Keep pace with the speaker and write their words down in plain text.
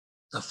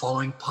The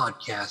following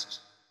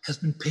podcast has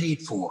been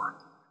paid for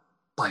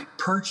by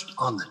Perched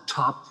on the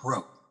Top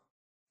Rope.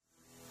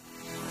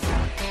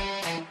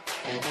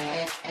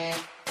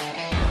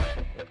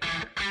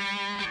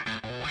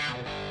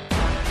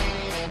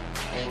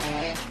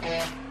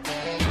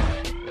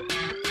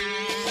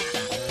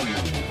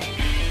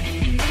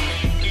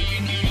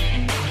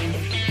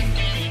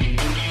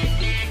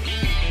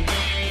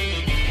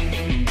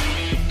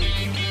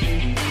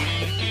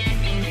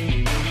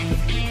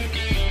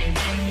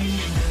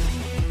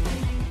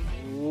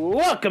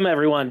 Welcome,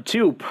 everyone,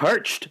 to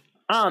Perched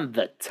on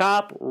the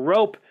Top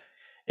Rope.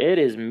 It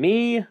is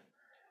me,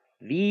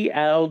 the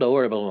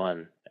adorable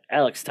one,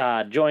 Alex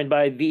Todd, joined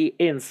by the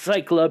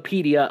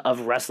encyclopedia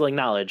of wrestling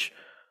knowledge,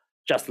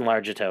 Justin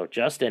Largito.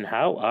 Justin,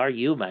 how are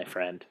you, my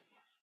friend?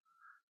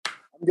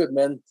 I'm good,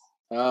 man.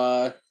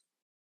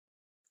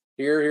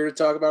 Here to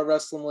talk about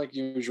wrestling like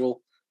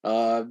usual.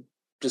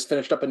 Just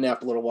finished up a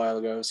nap a little while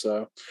ago,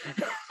 so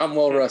I'm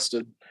well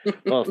rested.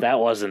 Well, if that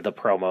wasn't the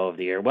promo of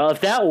the year. Well,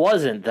 if that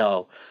wasn't,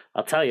 though,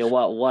 I'll tell you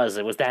what was.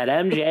 It was that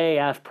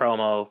MJF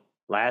promo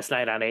last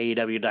night on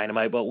AEW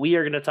Dynamite, but we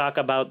are going to talk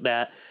about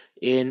that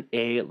in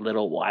a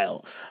little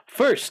while.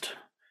 First,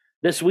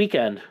 this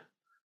weekend,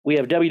 we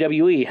have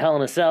WWE Hell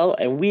in a Cell,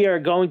 and we are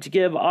going to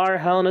give our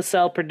Hell in a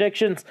Cell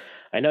predictions.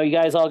 I know you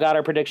guys all got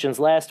our predictions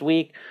last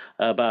week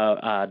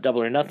about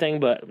Double or Nothing,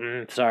 but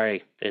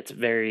sorry, it's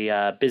very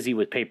busy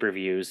with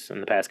pay-per-views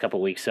in the past couple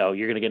of weeks, so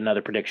you're going to get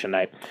another prediction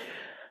night.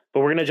 But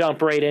we're going to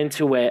jump right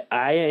into it.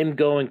 I am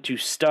going to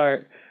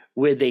start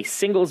with a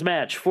singles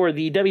match for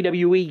the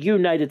WWE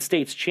United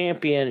States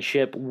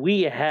Championship.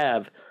 We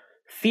have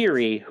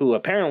Theory, who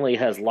apparently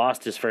has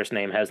lost his first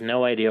name, has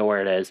no idea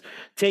where it is,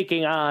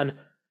 taking on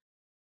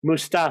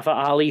Mustafa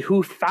Ali,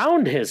 who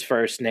found his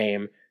first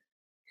name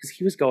because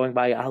he was going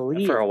by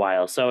Ali for a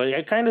while. So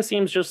it kind of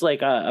seems just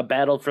like a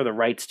battle for the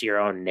rights to your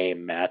own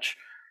name match.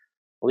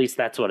 At least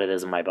that's what it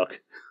is in my book.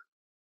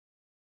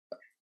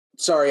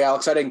 Sorry,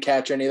 Alex, I didn't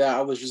catch any of that.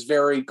 I was just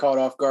very caught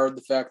off guard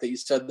the fact that you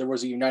said there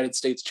was a United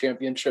States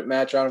Championship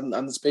match on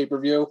this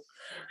pay-per-view.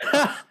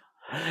 Yeah,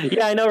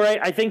 I know, right?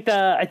 I think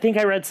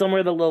I read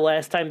somewhere that the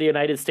last time the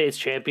United States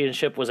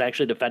Championship was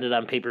actually defended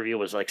on pay-per-view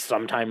was like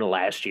sometime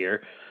last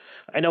year.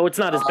 I know it's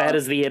not as bad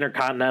as the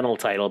Intercontinental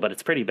title, but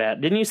it's pretty bad.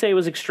 Didn't you say it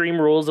was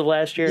Extreme Rules of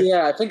last year?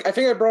 Yeah, I think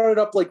I brought it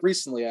up like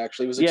recently,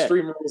 actually. It was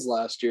Extreme Rules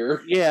last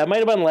year. Yeah, it might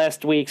have been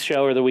last week's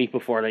show or the week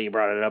before that you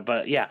brought it up,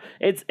 but yeah,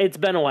 it's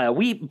been a while.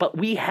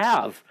 We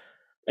have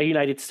a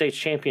United States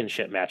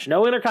Championship match.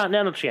 No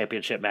Intercontinental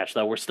Championship match,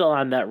 though. We're still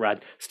on that run.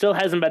 Still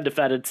hasn't been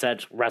defended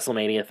since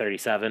WrestleMania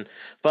 37,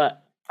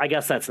 but I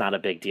guess that's not a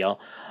big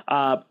deal.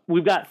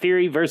 We've got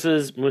Theory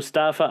versus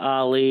Mustafa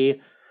Ali.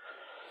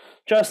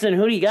 Justin,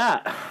 who do you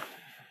got?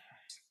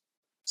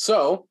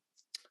 So,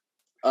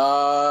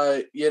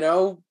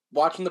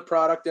 watching the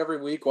product every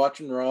week,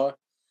 watching Raw,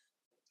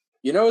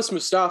 it's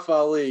Mustafa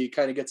Ali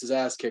kind of gets his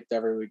ass kicked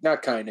every week.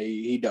 Not kind of,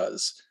 he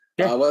does.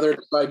 Yeah. Whether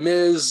it's by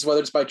Miz, whether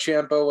it's by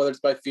Ciampa, whether it's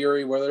by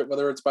Theory,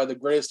 whether it's by the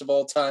greatest of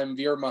all time,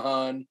 Veer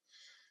Mahan,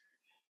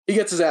 he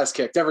gets his ass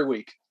kicked every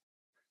week.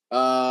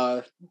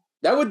 That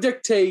would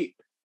dictate,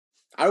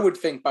 I would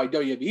think, by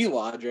WWE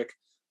logic,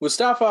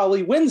 Mustafa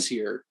Ali wins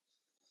here.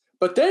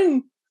 But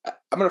then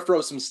I'm going to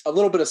throw a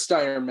little bit of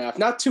Steiner math.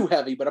 Not too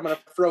heavy, but I'm going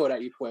to throw it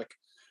at you quick.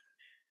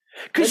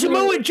 Because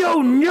Samoa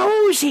Joe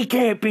knows he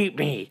can't beat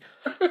me.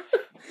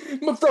 I'm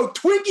going to throw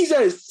Twinkies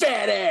at his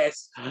fat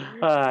ass.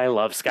 I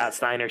love Scott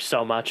Steiner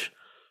so much.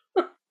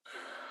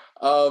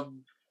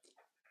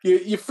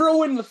 You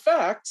throw in the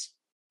fact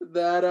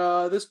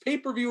that this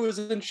pay-per-view is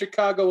in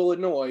Chicago,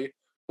 Illinois,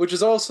 which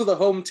is also the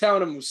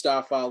hometown of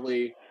Mustafa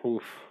Ali.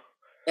 Oof.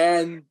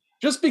 And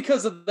just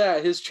because of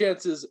that, his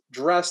chances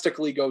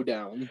drastically go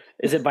down.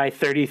 Is it by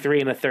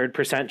 33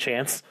 1/3%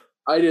 chance?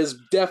 It is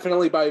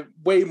definitely by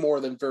way more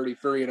than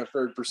 33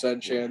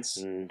 1/3%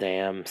 chance.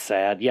 Damn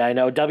sad. Yeah, I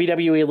know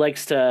WWE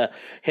likes to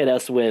hit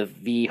us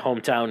with the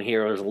hometown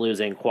heroes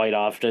losing quite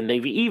often.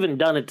 They've even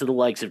done it to the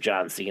likes of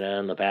John Cena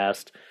in the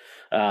past.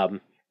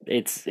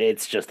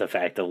 It's just a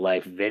fact of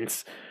life.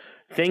 Vince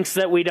thinks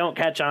that we don't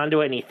catch on to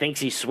it, and he thinks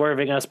he's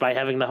swerving us by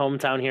having the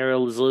hometown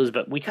heroes lose,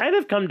 but we kind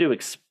of come to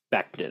expect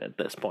it at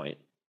this point.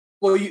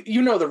 Well,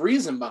 you know the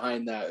reason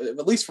behind that,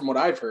 at least from what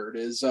I've heard,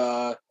 is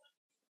hometown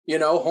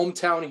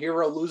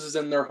hero loses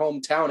in their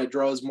hometown, it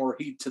draws more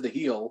heat to the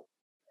heel.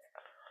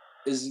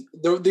 Is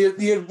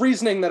the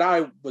reasoning that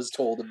I was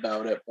told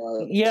about it.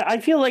 Yeah,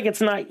 I feel like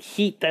it's not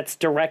heat that's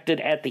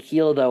directed at the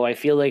heel, though. I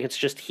feel like it's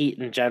just heat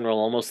in general,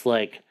 almost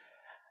like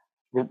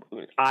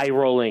eye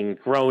rolling,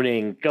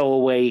 groaning, go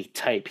away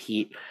type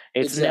heat.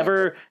 It's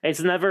never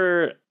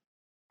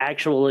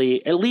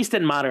actually, at least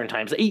in modern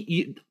times,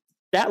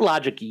 that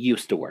logic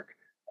used to work.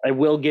 I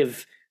will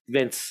give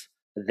Vince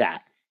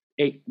that.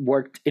 It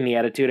worked in the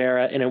Attitude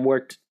Era, and it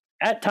worked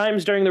at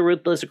times during the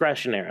Ruthless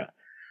Aggression Era.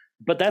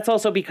 But that's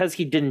also because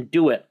he didn't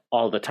do it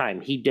all the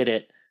time. He did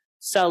it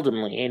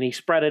seldomly, and he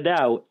spread it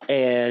out.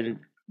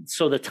 And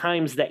so the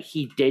times that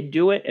he did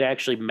do it, it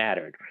actually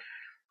mattered.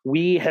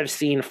 We have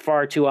seen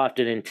far too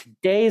often in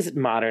today's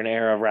modern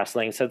era of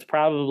wrestling, since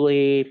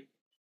probably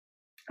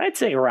I'd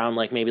say around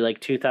like maybe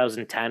like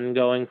 2010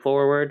 going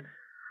forward.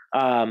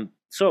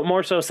 So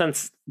more so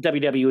since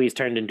WWE's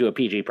turned into a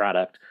PG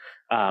product.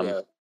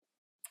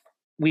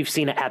 We've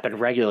seen it happen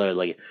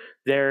regularly.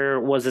 There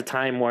was a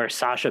time where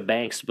Sasha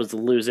Banks was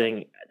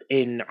losing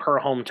in her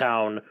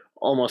hometown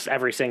almost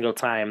every single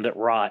time that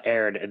Raw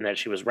aired and that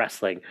she was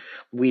wrestling.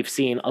 We've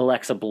seen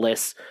Alexa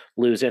Bliss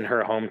lose in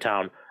her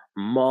hometown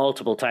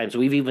multiple times.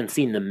 We've even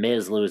seen The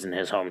Miz lose in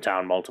his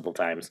hometown multiple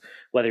times.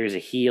 Whether he's a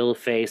heel,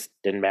 face,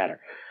 didn't matter.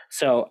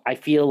 So I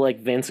feel like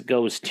Vince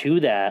goes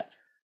to that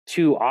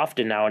too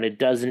often now, and it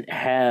doesn't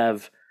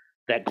have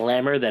that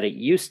glamour that it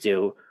used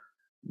to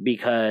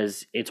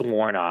because it's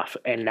worn off.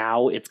 And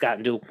now it's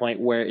gotten to a point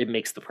where it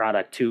makes the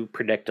product too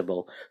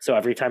predictable. So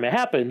every time it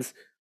happens,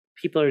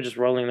 people are just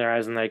rolling their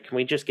eyes and like, can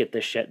we just get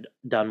this shit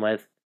done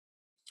with?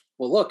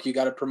 Well, look, you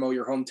got to promote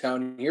your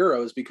hometown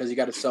heroes because you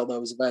got to sell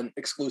those event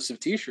exclusive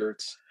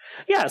T-shirts.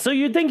 Yeah, so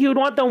you'd think you would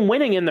want them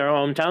winning in their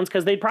hometowns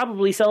because they'd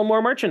probably sell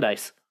more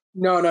merchandise.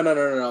 No.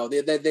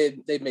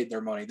 They made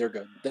their money. They're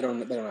good. They don't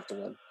have to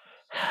win.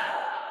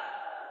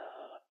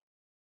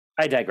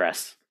 I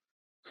digress.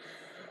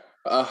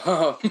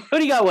 Who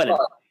do you got winning?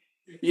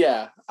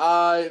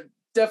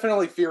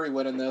 Definitely Fury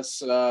winning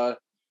this.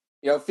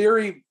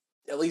 Fury,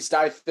 at least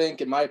I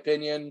think, in my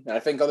opinion, and I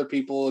think other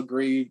people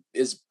agree,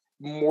 is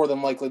more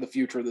than likely the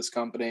future of this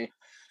company.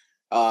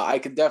 I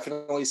could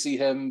definitely see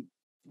him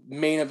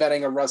main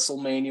eventing a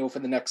WrestleMania for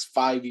the next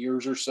 5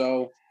 years or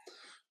so.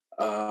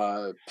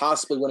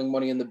 Possibly winning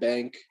Money in the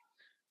Bank.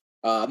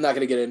 I'm not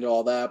going to get into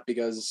all that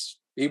because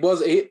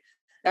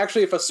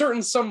actually, if a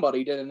certain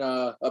somebody didn't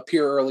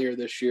appear earlier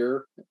this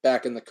year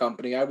back in the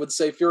company, I would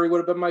say Fury would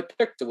have been my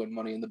pick to win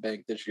Money in the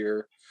Bank this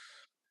year.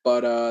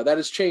 But that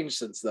has changed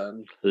since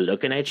then.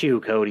 Looking at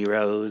you, Cody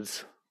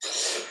Rhodes.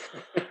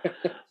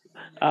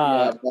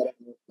 But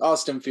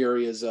Austin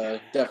Fury is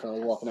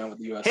definitely walking out with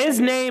the U.S. His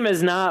name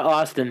is not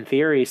Austin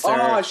Theory, sir.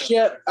 Oh,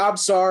 shit. I'm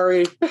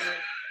sorry.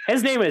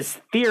 His name is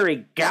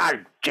Theory.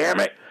 God damn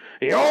it.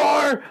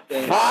 You're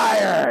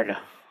fired.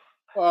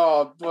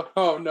 Oh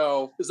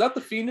no. Is that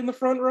the Fiend in the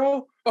front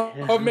row?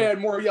 Oh man,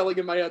 more yelling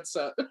in my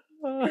headset.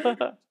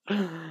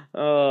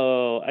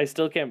 Oh, I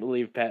still can't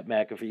believe Pat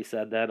McAfee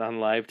said that on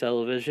live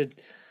television.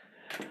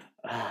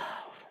 Oh,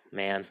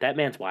 man, that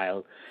man's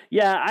wild.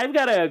 Yeah, I've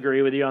got to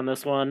agree with you on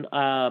this one.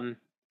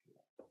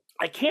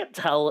 I can't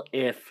tell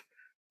if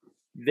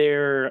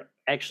they're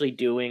actually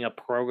doing a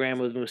program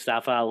with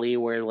Mustafa Ali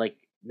where like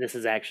this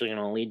is actually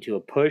going to lead to a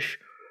push,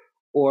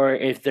 or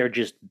if they're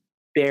just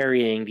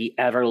burying the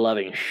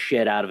ever-loving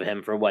shit out of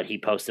him for what he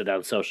posted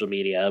on social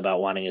media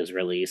about wanting his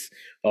release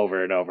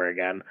over and over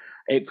again.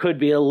 It could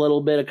be a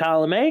little bit of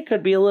column A,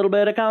 could be a little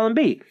bit of column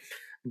B.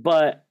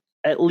 But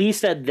at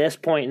least at this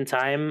point in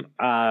time,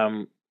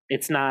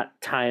 it's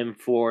not time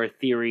for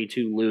Theory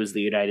to lose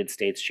the United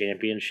States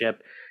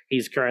Championship.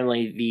 He's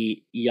currently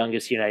the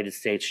youngest United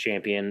States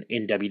champion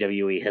in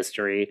WWE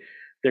history.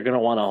 They're going to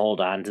want to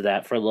hold on to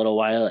that for a little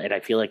while, and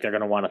I feel like they're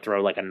going to want to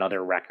throw like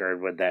another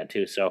record with that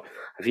too. So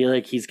I feel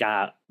like he's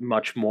got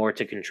much more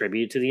to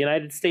contribute to the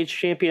United States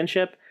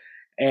Championship,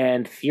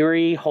 and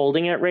Theory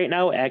holding it right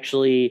now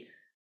actually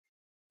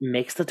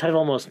makes the title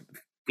almost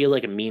feel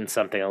like it means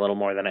something a little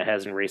more than it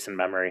has in recent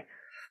memory.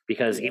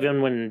 Because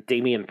even when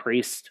Damian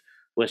Priest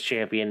was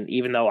champion,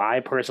 even though I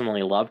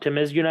personally loved him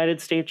as United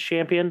States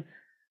champion,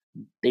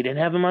 they didn't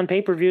have him on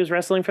pay-per-views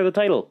wrestling for the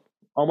title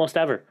almost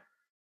ever.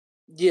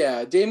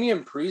 Yeah,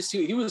 Damian Priest,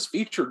 he was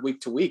featured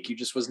week to week. He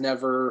just was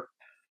never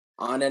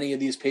on any of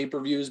these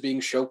pay-per-views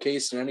being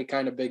showcased in any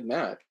kind of big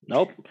match.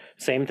 Nope.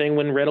 Same thing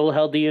when Riddle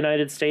held the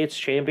United States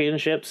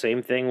Championship.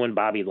 Same thing when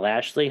Bobby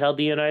Lashley held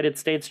the United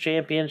States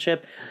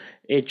Championship.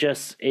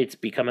 It's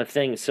become a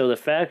thing. So the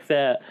fact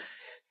that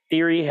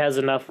Theory has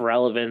enough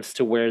relevance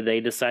to where they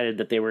decided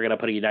that they were going to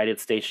put a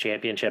United States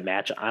Championship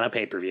match on a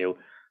pay-per-view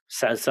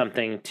says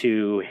something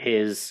to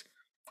his,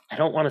 I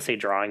don't want to say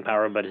drawing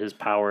power, but his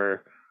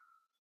power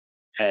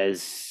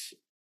as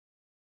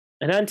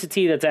an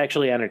entity that's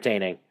actually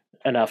entertaining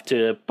enough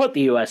to put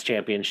the U.S.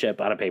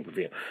 Championship on a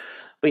pay-per-view.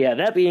 But yeah,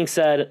 that being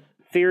said,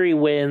 Theory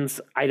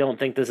wins. I don't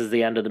think this is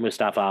the end of the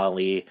Mustafa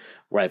Ali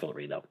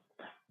rivalry, though.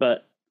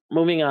 But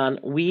moving on,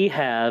 we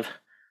have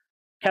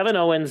Kevin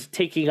Owens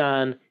taking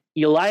on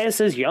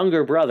Elias's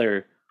younger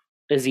brother,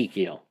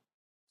 Ezekiel.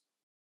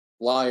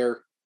 Liar.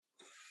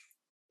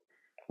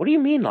 What do you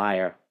mean,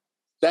 liar?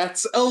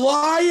 That's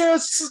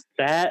Elias.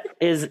 That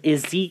is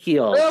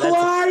Ezekiel.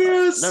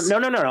 Elias.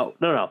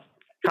 No.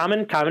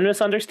 Common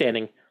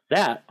misunderstanding.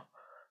 That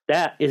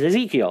is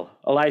Ezekiel,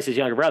 Elias's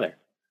younger brother.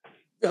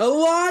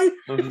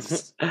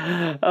 Elias.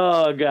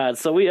 Oh God!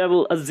 So we have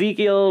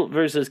Ezekiel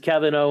versus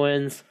Kevin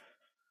Owens.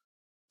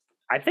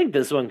 I think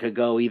this one could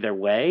go either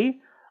way.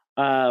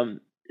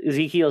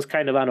 Ezekiel's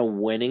kind of on a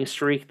winning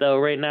streak though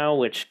right now,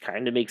 which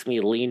kind of makes me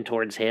lean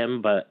towards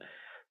him, but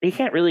they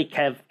can't really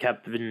have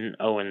Kevin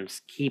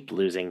Owens keep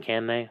losing,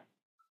 can they?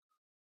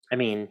 I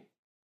mean,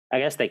 I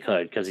guess they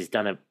could because he's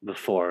done it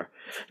before.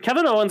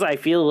 Kevin Owens, I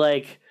feel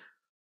like,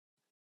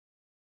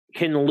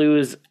 can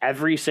lose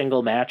every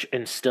single match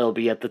and still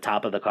be at the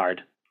top of the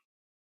card.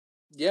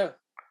 Yeah.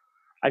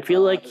 I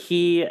feel like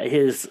he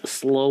is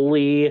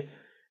slowly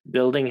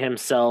building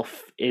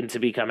himself into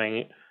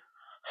becoming,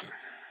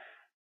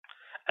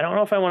 I don't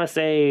know if I want to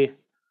say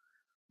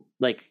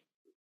like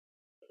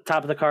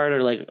top of the card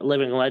or like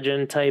living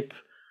legend type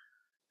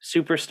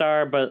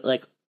superstar, but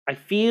like I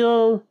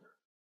feel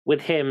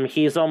with him,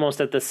 he's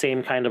almost at the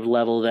same kind of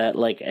level that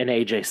like an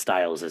AJ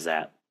Styles is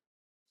at.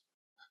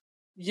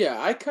 Yeah,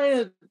 I kind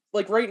of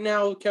like right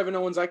now, Kevin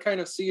Owens, I kind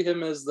of see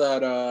him as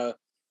that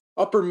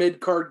upper mid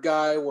card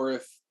guy where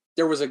if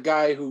there was a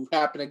guy who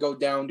happened to go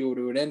down due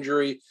to an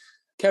injury,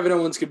 Kevin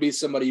Owens could be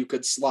somebody who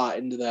could slot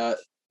into that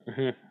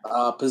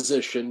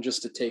position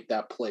just to take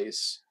that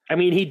place. I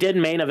mean, he did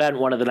main event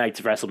one of the nights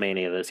of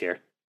WrestleMania this year.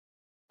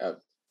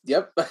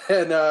 Yep,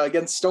 and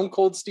against Stone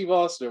Cold Steve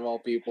Austin of all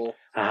people.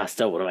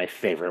 Still one of my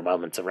favorite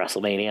moments of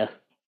WrestleMania.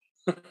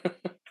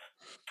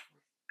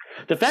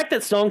 The fact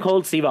that Stone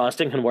Cold Steve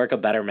Austin can work a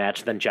better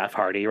match than Jeff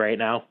Hardy right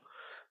now.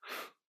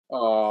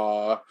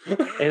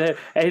 And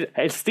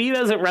Steve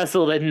hasn't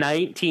wrestled in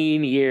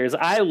 19 years.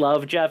 I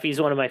love Jeff.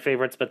 He's one of my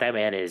favorites, but that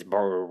man is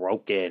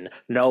broken.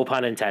 No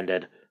pun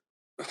intended.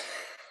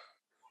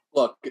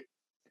 Look,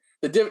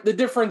 the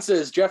difference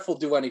is Jeff will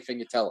do anything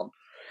you tell him.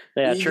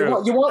 Yeah,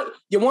 true.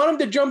 You want him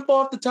to jump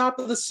off the top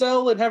of the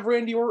cell and have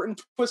Randy Orton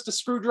twist a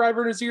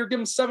screwdriver in his ear? Give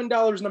him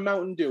 $7 in a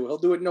Mountain Dew. He'll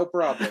do it no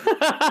problem.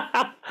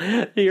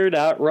 You're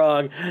not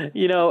wrong.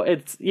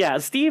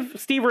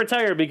 Steve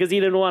retired because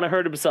he didn't want to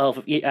hurt himself,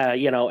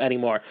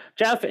 anymore.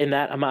 Jeff, in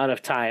that amount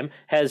of time,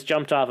 has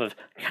jumped off of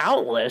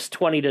countless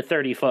 20 to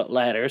 30 foot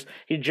ladders.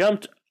 He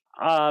jumped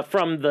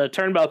from the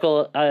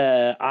turnbuckle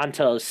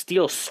onto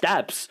steel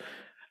steps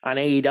on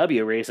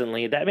AEW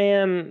recently. That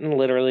man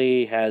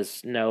literally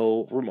has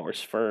no remorse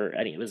for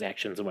any of his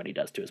actions and what he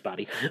does to his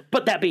body.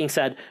 But that being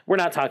said, we're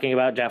not talking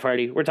about Jeff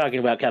Hardy. We're talking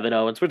about Kevin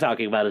Owens. We're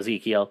talking about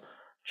Ezekiel.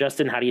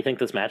 Justin, how do you think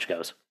this match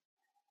goes?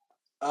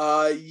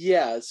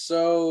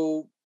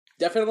 So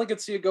definitely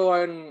could see it go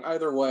on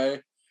either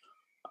way.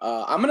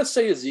 I'm going to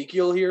say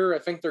Ezekiel here. I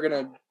think they're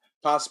going to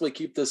possibly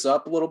keep this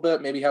up a little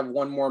bit, maybe have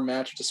one more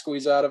match to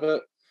squeeze out of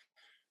it.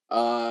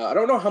 I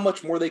don't know how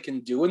much more they can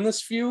do in this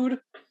feud.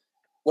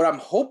 What I'm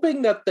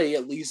hoping that they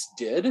at least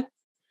did,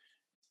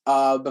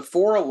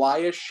 before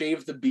Elias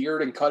shaved the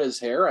beard and cut his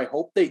hair, I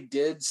hope they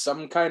did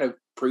some kind of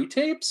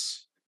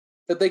pre-tapes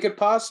that they could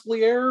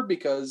possibly air,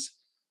 because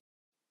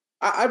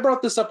I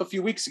brought this up a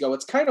few weeks ago.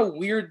 It's kind of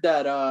weird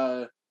that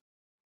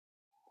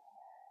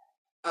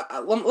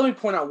let me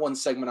point out one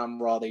segment on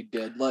Raw they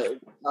did.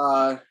 Wait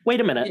a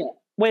minute. Yeah.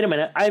 Wait a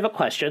minute. I have a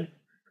question.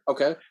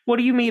 Okay. What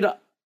do you mean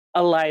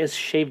Elias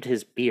shaved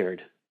his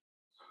beard?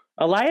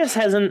 Elias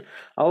hasn't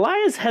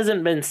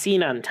been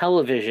seen on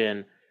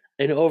television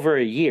in over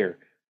a year.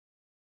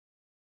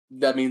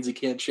 That means he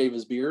can't shave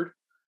his beard?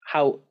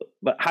 How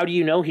do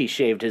you know he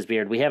shaved his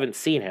beard? We haven't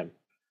seen him.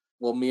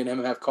 Well, me and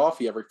him have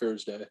coffee every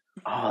Thursday.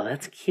 Oh,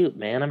 that's cute,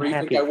 man. I'm happy.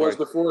 Where do you think I was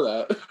before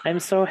that? I'm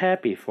so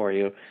happy for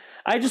you.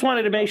 I just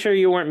wanted to make sure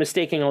you weren't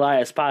mistaking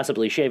Elias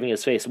possibly shaving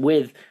his face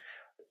with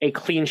a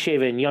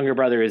clean-shaven younger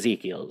brother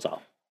Ezekiel is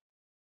all.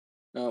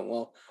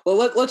 Oh,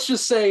 well, let's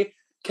just say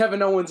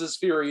Kevin Owens'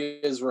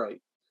 theory is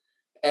right.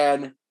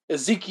 And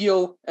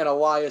Ezekiel and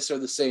Elias are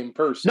the same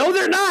person. No,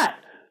 they're not!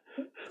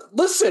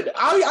 Listen,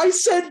 I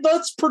said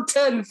let's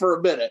pretend for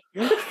a minute.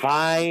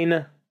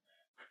 Fine.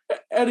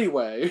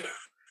 Anyway,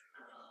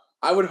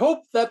 I would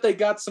hope that they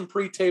got some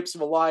pre-tapes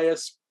of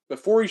Elias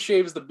before he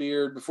shaves the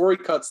beard, before he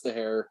cuts the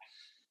hair,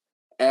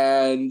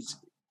 and,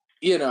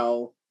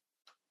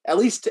 at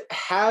least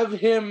have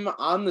him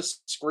on the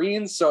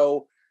screen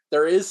so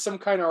there is some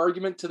kind of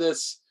argument to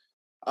this,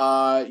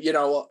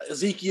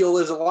 Ezekiel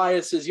is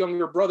Elias's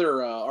younger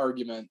brother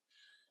argument.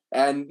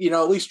 And,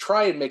 at least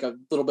try and make a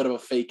little bit of a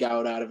fake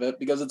out of it,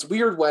 because it's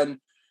weird when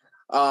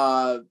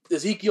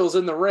Ezekiel's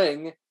in the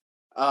ring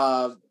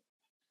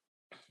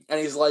and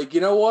he's like,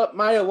 you know what,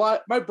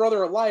 my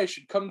brother Elias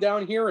should come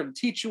down here and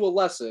teach you a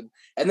lesson.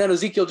 And then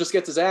Ezekiel just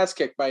gets his ass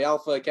kicked by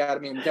Alpha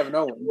Academy and Kevin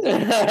Owens.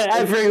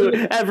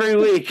 every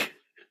week.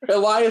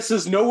 Elias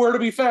is nowhere to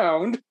be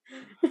found.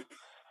 It's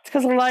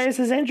because Elias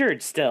is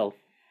injured still.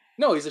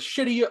 No, he's a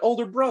shitty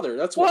older brother.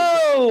 That's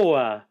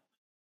what.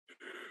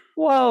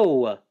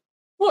 Whoa.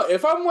 What,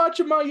 if I'm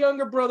watching my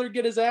younger brother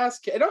get his ass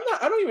kicked, and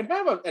I don't even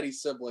have any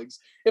siblings.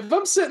 If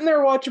I'm sitting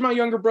there watching my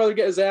younger brother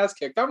get his ass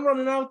kicked, I'm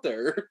running out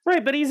there.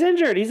 Right, but he's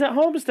injured. He's at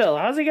home still.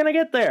 How's he going to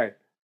get there?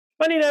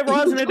 I need to have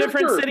Ross in a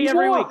different city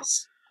every week.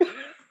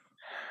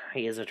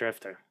 He is a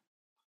drifter.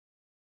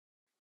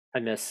 I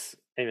miss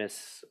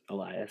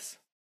Elias.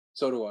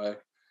 So do I.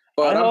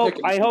 But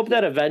I hope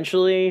that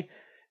eventually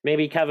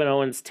maybe Kevin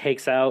Owens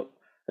takes out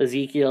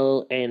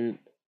Ezekiel and,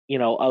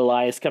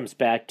 Elias comes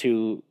back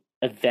to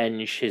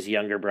avenge his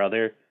younger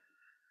brother.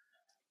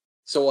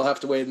 So we'll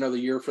have to wait another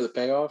year for the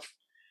payoff?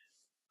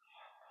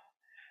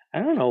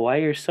 I don't know why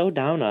you're so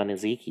down on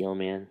Ezekiel,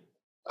 man.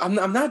 I'm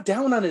not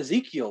down on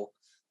Ezekiel.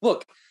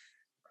 Look,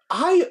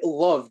 I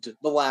loved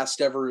the last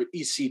ever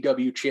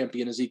ECW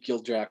champion,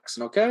 Ezekiel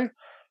Jackson, okay?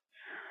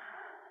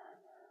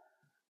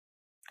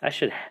 I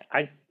should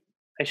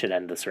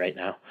end this right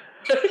now.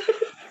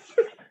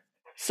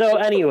 So,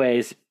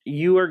 anyways,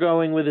 you are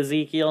going with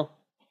Ezekiel?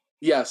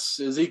 Yes,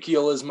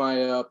 Ezekiel is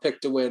my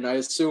pick to win. I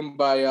assume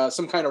by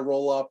some kind of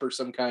roll up or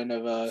some kind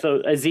of.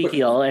 So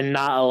Ezekiel and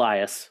not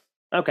Elias.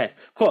 Okay,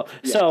 cool.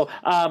 Yeah. So,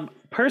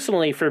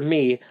 personally, for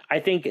me, I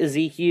think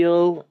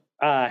Ezekiel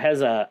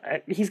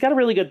he's got a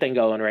really good thing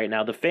going right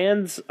now. The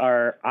fans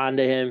are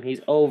onto him. He's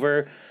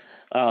over.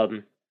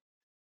 And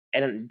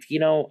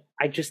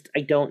I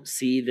don't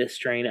see this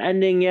train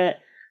ending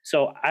yet.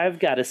 So I've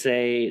got to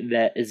say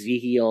that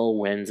Ezekiel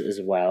wins as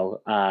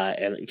well.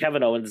 And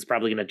Kevin Owens is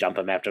probably going to jump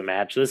him after the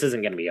match. This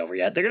isn't going to be over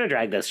yet. They're going to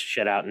drag this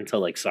shit out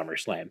until like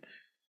SummerSlam.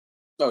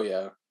 Oh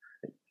yeah.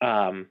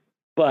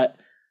 But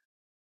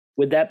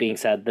with that being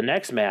said, the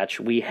next match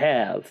we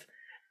have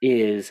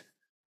is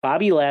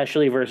Bobby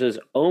Lashley versus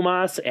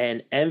Omos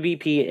and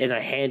MVP in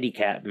a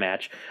handicap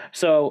match.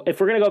 So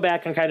if we're going to go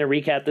back and kind of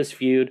recap this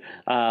feud,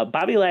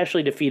 Bobby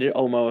Lashley defeated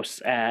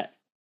Omos at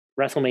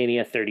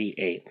WrestleMania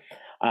 38.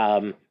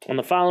 On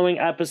the following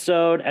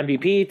episode,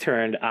 MVP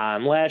turned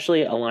on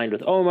Lashley, aligned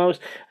with Omos,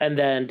 and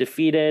then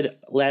defeated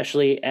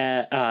Lashley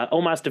at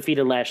Omos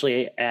defeated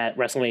Lashley at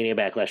WrestleMania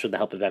Backlash with the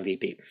help of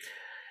MVP.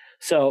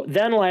 So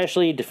then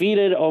Lashley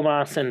defeated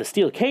Omos in the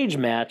steel cage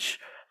match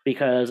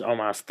because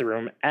Omos threw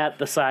him at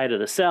the side of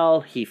the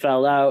cell. He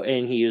fell out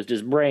and he used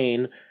his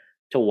brain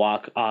to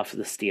walk off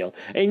the steel.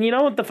 And you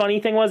know what the funny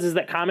thing was is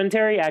that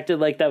commentary acted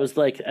like that was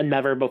like a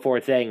never before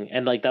thing.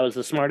 And like that was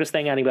the smartest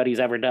thing anybody's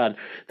ever done.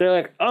 They're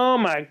like, oh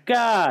my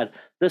God,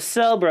 the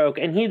cell broke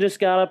and he just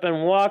got up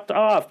and walked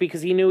off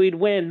because he knew he'd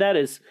win. That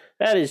is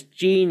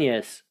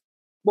genius.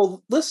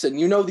 Well, listen,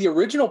 the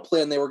original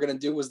plan they were going to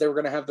do was they were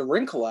going to have the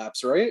ring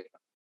collapse, right?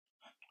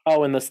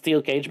 Oh, in the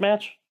steel cage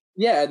match?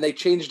 Yeah, and they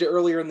changed it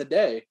earlier in the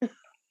day.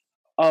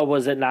 Oh,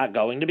 was it not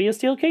going to be a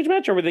steel cage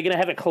match or were they going to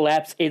have it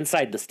collapse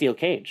inside the steel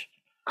cage?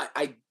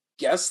 I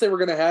guess they were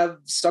going to have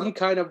some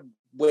kind of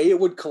way it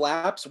would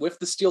collapse with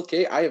the steel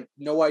cage. I have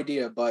no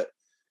idea, but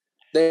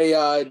they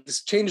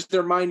just changed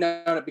their mind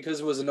on it because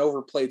it was an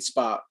overplayed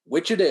spot,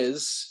 which it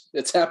is.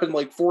 It's happened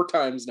like 4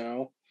 times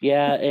now.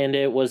 Yeah, and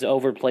it was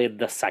overplayed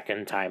the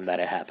second time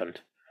that it happened.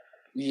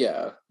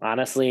 Yeah.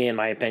 Honestly, in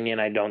my opinion,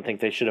 I don't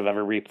think they should have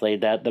ever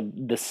replayed that.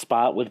 The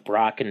spot with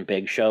Brock and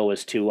Big Show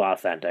was too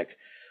authentic.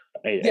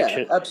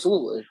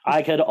 Absolutely.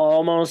 I could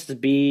almost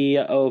be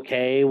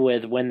okay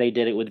with when they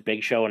did it with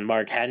Big Show and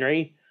Mark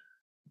Henry,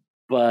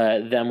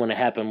 but then when it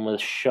happened with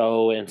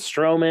Show and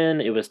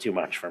Strowman, it was too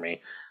much for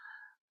me.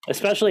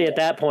 Especially at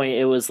that point,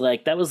 it was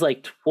like, that was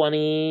like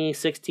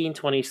 2016,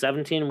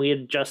 2017. We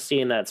had just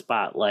seen that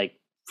spot like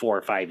 4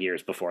 or 5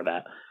 years before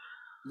that.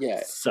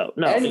 Yeah. So,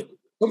 no. And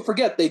don't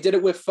forget, they did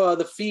it with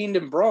The Fiend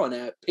and Braun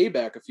at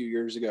Payback a few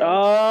years ago.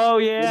 Oh,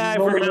 yeah, I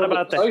forgot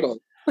about that. Title.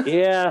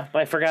 Yeah,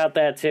 I forgot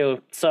that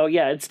too. So,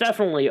 yeah, it's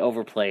definitely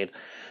overplayed.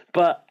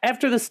 But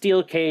after the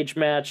steel cage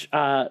match,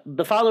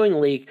 the following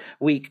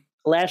week,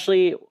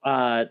 Lashley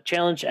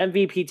challenged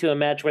MVP to a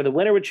match where the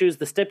winner would choose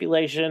the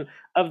stipulation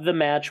of the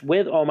match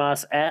with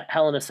Omos at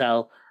Hell in a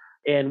Cell.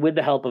 And with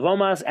the help of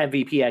Omos,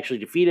 MVP actually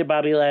defeated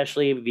Bobby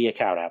Lashley via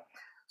countout.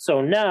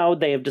 So now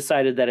they have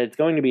decided that it's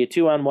going to be a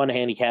 2-on-1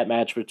 handicap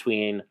match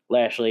between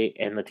Lashley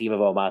and the team of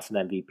Omos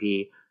and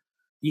MVP.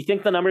 You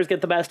think the numbers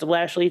get the best of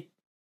Lashley?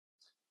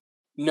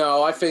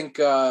 No, I think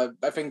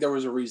there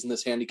was a reason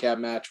this handicap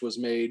match was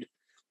made.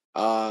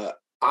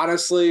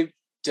 Honestly,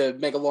 to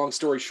make a long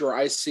story short,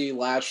 I see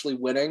Lashley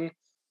winning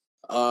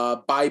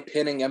by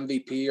pinning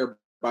MVP or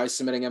by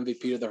submitting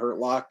MVP to the Hurt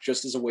Lock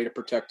just as a way to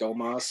protect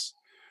Omos.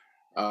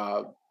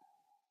 But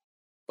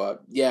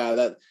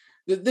yeah,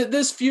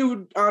 this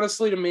feud,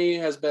 honestly, to me,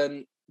 has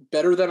been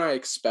better than I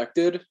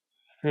expected.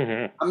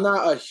 Mm-hmm. I'm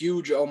not a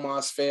huge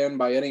Omos fan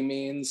by any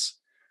means.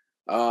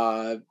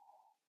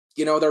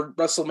 Their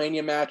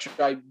WrestleMania match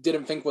I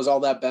didn't think was all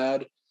that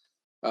bad.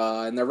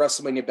 And their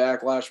WrestleMania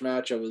Backlash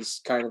match I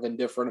was kind of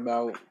indifferent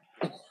about.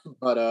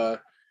 But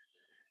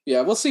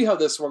yeah, we'll see how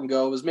this one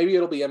goes. Maybe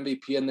it'll be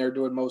MVP in there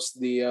doing most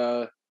of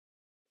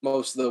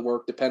the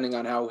work, depending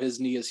on how his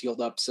knee has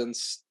healed up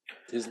since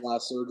his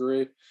last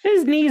surgery.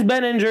 His knee's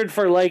been injured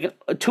for like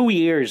 2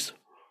 years.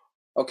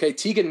 Okay,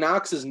 Tegan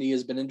Knox's knee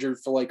has been injured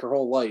for like her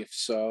whole life,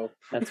 so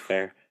that's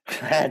fair.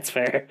 That's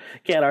fair.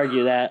 Can't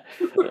argue that.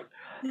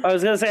 I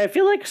was gonna say I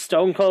feel like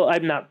Stone Cold.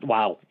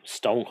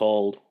 Stone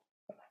Cold.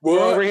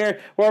 What? We're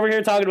over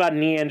here talking about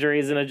knee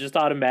injuries, and it just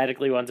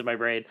automatically went to my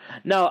brain.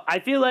 No, I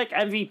feel like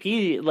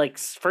MVP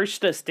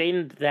first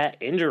sustained that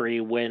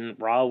injury when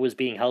Raw was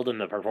being held in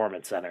the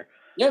Performance Center.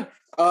 Yeah.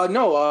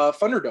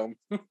 Thunderdome.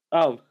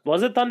 Oh,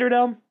 was it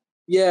Thunderdome?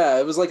 Yeah,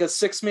 it was like a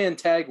 6-man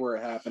tag where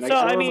it happened. So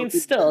I mean,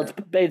 still,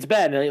 it's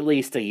been at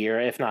least a year,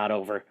 if not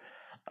over.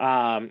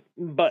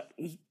 But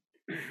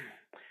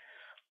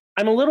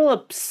I'm a little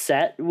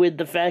upset with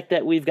the fact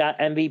that we've got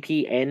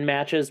MVP in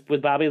matches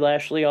with Bobby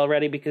Lashley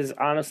already, because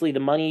honestly, the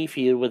money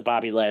feud with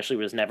Bobby Lashley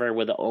was never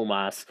with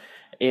Omos.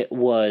 It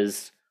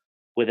was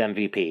with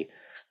MVP.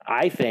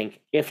 I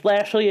think if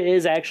Lashley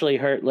is actually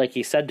hurt like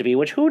he said to be,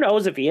 which who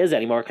knows if he is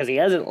anymore because he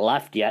hasn't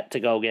left yet to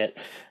go get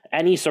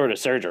any sort of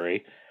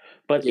surgery.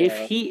 But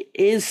if he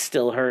is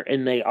still hurt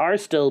and they are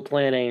still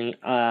planning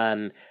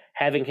on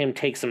having him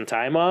take some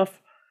time off,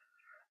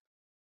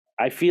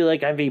 I feel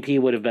like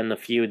MVP would have been the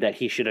feud that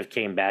he should have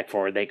came back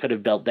for. They could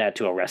have built that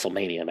to a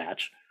WrestleMania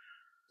match.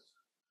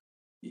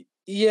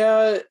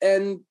 Yeah,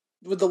 and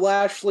with the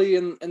Lashley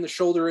and the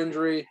shoulder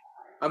injury,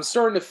 I'm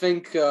starting to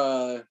think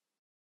they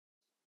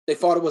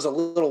thought it was a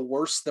little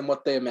worse than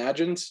what they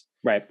imagined.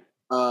 Right.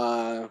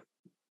 Or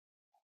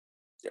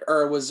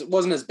it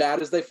wasn't as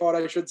bad as they thought,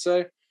 I should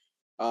say.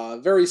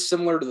 Very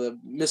similar to the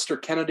Mr.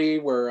 Kennedy,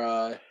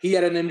 where he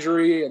had an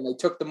injury and they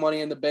took the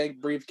Money in the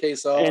Bank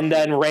briefcase off. And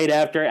then right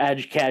after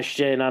Edge cashed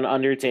in on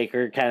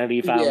Undertaker,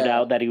 Kennedy found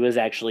out that he was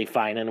actually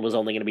fine and was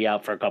only going to be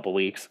out for a couple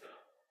weeks.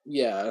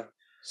 Yeah.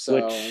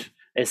 So, which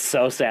is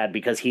so sad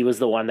because he was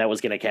the one that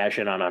was going to cash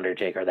in on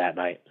Undertaker that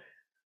night.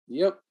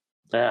 Yep.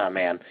 Oh,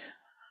 man.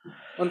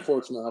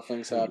 Unfortunate how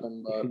things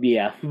happen, but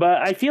yeah.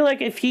 But I feel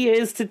like if he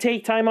is to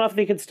take time off,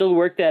 they could still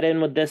work that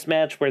in with this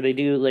match where they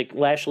do like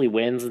Lashley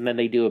wins and then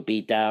they do a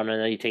beatdown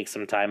and then he takes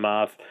some time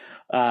off.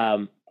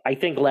 I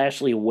think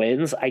Lashley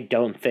wins. I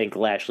don't think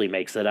Lashley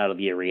makes it out of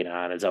the arena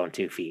on his own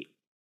 2 feet.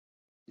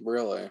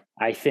 Really?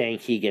 I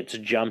think he gets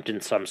jumped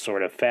in some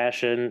sort of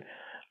fashion,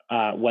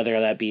 whether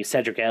that be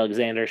Cedric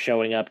Alexander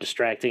showing up,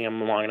 distracting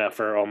him long enough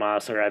for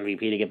Omos or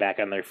MVP to get back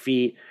on their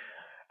feet.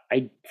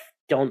 I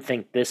don't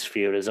think this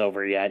feud is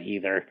over yet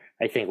either.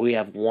 I think we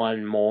have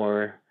one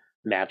more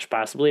match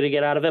possibly to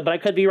get out of it, but I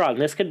could be wrong.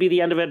 This could be the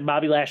end of it.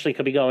 Bobby Lashley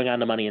could be going on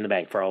to Money in the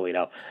Bank for all we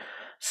know.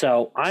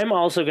 So I'm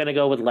also going to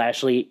go with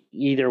Lashley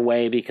either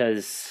way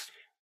because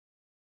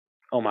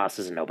Omos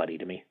is nobody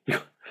to me.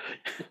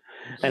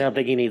 I don't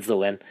think he needs the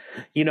win.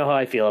 You know how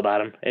I feel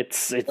about him.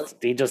 It's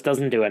he just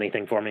doesn't do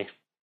anything for me.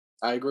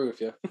 I agree with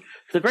you.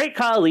 The Great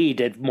Khali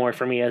did more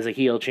for me as a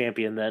heel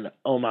champion than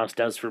Omos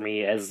does for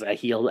me as a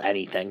heel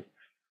anything.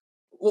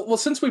 Well,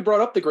 since we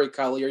brought up the Great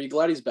Khali, are you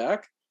glad he's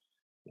back?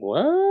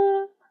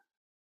 What?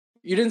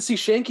 You didn't see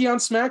Shanky on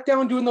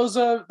SmackDown doing those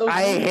I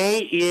moves?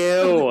 hate you.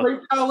 Those Great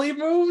Khali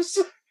moves?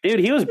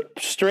 Dude, he was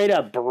straight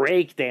up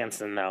break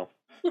dancing though.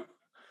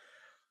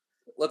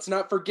 Let's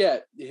not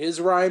forget, his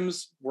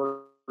rhymes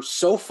were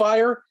so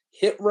fire,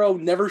 Hit Row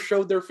never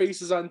showed their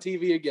faces on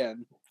TV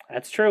again.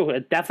 That's true.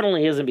 It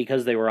definitely isn't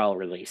because they were all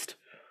released.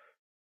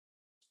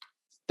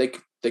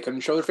 They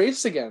couldn't show their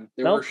faces again.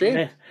 They Nope. were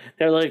ashamed.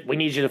 They're like, we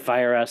need you to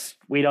fire us.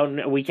 We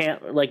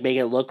can't like make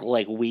it look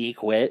like we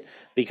quit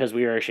because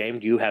we are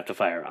ashamed. You have to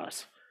fire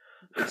us.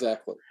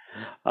 Exactly.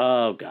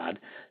 Oh God.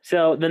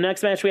 So the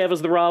next match we have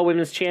is the Raw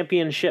Women's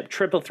Championship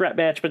triple threat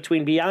match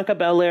between Bianca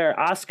Belair,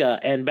 Asuka,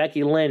 and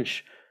Becky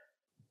Lynch.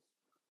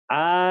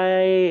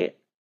 I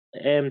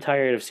am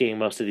tired of seeing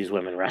most of these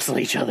women wrestle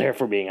each other, if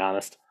we're being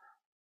honest.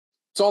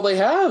 It's all they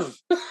have.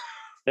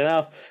 You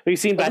know, we've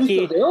seen At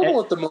Becky least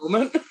available at the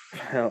moment.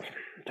 Oh,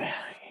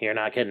 you're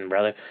not kidding,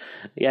 brother.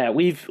 Yeah,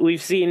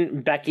 we've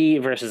seen Becky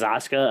versus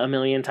Asuka a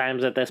million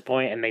times at this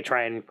point, and they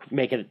try and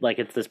make it like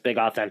it's this big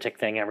authentic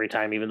thing every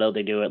time, even though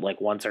they do it like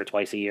once or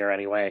twice a year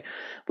anyway.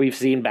 We've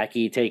seen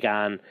Becky take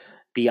on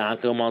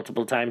Bianca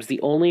multiple times.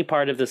 The only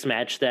part of this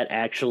match that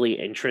actually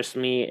interests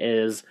me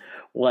is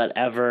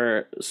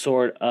whatever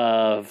sort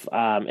of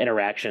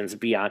interactions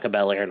Bianca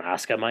Belair and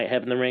Asuka might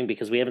have in the ring,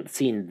 because we haven't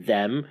seen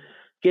them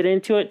get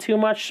into it too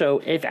much.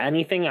 So if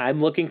anything,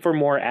 I'm looking for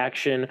more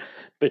action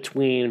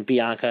between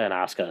Bianca and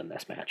Asuka in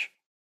this match.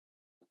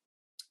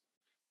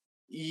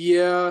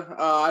 Yeah,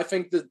 I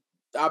think that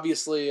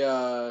obviously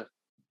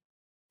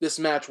this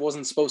match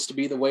wasn't supposed to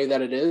be the way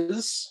that it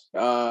is.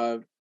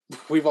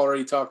 We've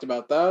already talked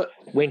about that.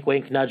 Wink,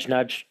 wink, nudge,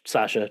 nudge.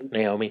 Sasha,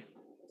 Naomi.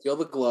 Feel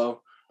the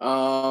glow.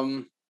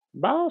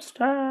 Boss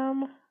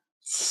time.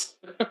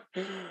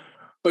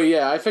 But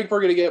yeah, I think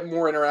we're going to get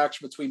more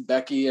interaction between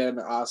Becky and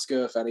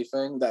Asuka, if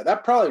anything.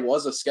 That probably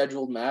was a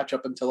scheduled match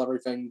up until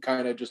everything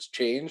kind of just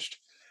changed.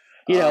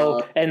 You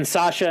know, and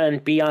Sasha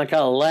and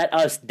Bianca let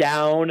us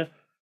down.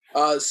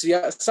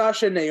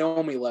 Sasha and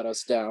Naomi let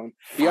us down.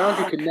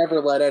 Bianca could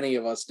never let any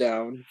of us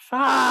down.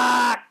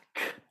 Fuck!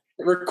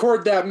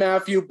 Record that,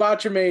 Matthew.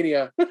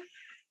 Botchamania.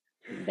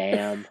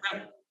 Damn.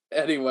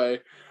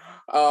 Anyway,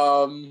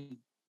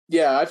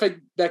 yeah, I think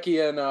Becky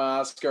and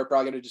Asuka are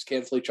probably going to just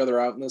cancel each other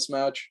out in this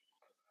match.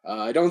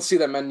 I don't see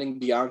them ending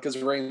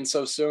Bianca's reign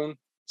so soon,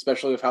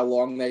 especially with how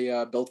long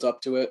they built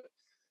up to it.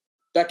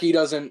 Becky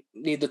doesn't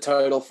need the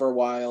title for a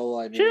while.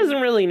 I mean, She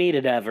doesn't really need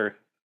it ever.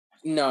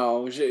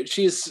 No,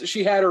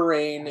 she had her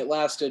reign. It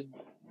lasted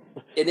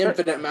an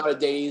infinite amount of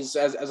days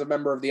as a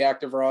member of the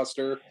active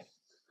roster.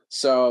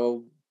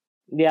 So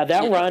yeah,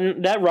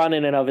 that run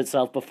in and of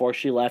itself before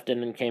she left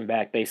and then came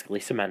back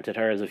basically cemented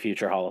her as a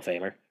future Hall of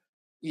Famer.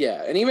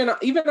 Yeah, and even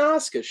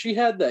Asuka, she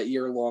had that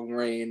year-long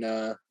reign.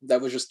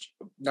 That was just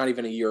not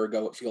even a year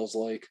ago, it feels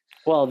like.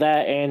 Well,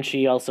 that, and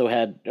she also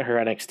had her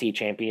NXT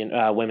champion,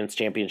 women's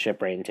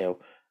championship reign too.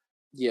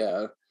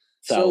 Yeah.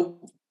 So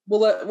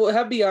we'll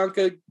have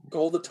Bianca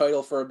hold the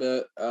title for a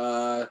bit.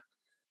 I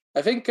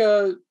think,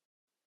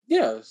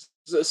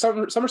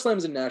 SummerSlam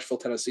is in Nashville,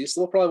 Tennessee, so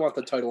they'll probably want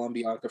the title on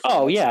Bianca.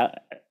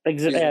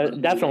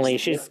 Definitely.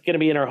 She's going to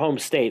be in her home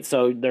state,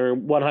 so they're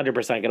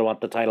 100% going to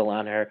want the title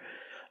on her.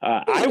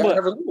 I They would.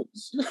 never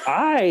lose.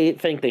 I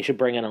think they should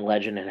bring in a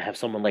legend and have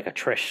someone like a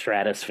Trish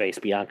Stratus face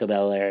Bianca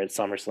Belair at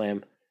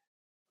SummerSlam.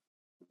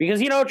 Because,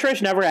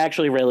 Trish never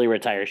actually really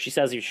retires. She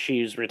says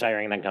she's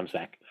retiring and then comes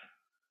back.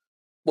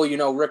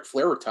 Well, Ric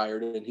Flair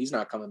retired and he's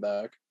not coming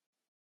back.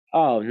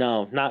 Oh,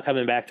 no, not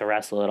coming back to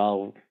wrestle at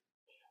all.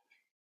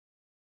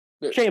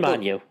 Shame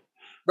on you.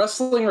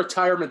 Wrestling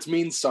retirement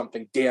means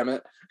something, damn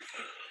it.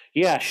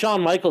 Yeah,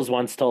 Shawn Michaels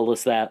once told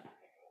us that.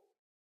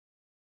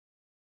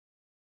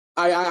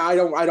 I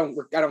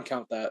don't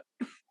count that.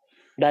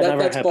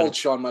 That's bold,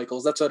 Shawn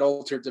Michaels. That's an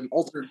altered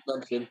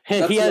dimension.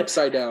 That's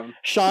upside down.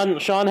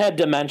 Shawn had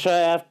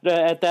dementia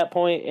at that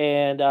point,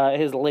 and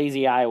his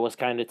lazy eye was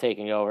kind of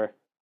taking over.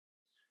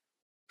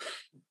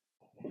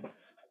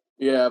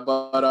 Yeah,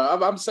 but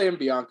I'm saying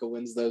Bianca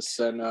wins this,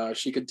 and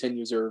she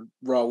continues her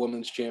Raw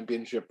Women's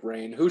Championship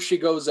reign. Who she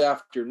goes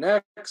after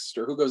next,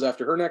 or who goes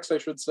after her next, I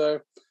should say.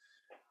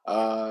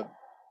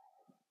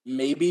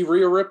 Maybe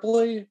Rhea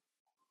Ripley.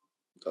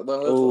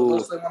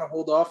 Unless they want to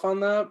hold off on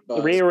that.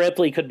 But Rhea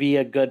Ripley could be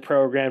a good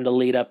program to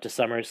lead up to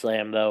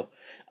SummerSlam, though.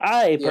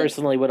 I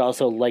personally would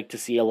also like to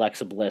see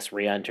Alexa Bliss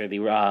re-enter the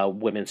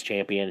Women's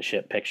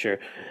Championship picture.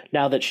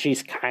 Now that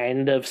she's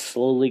kind of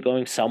slowly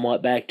going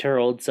somewhat back to her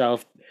old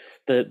self,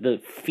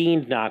 the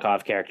Fiend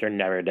knockoff character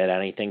never did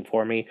anything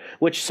for me,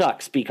 which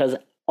sucks because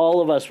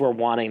all of us were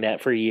wanting that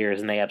for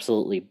years, and they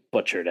absolutely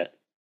butchered it.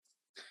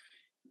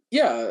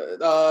 Yeah,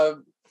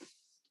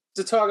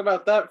 to talk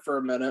about that for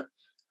a minute,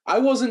 I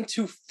wasn't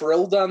too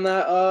thrilled on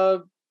that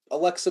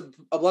Alexa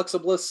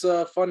Bliss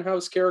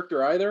Funhouse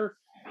character either.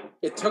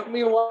 It took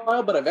me a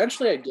while, but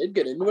eventually I did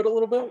get into it a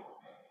little bit.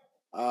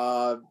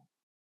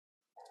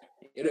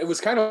 It was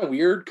kind of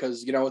weird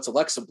because it's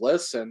Alexa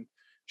Bliss and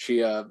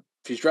she's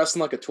dressing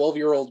like a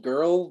 12-year-old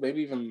girl,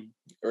 maybe even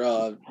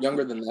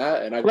younger than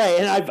that. And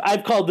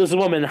I've called this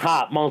woman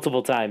hot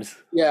multiple times.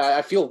 Yeah,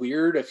 I feel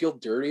weird. I feel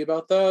dirty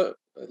about that.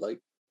 Like,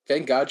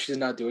 thank God she's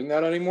not doing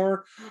that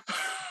anymore.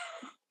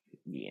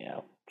 Yeah.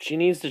 She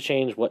needs to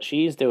change what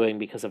she's doing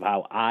because of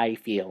how I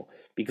feel.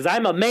 Because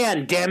I'm a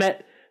man, damn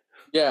it!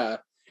 Yeah.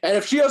 And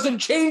if she doesn't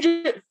change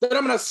it, then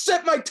I'm going to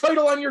set my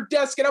title on your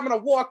desk and I'm going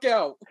to walk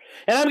out.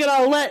 And I'm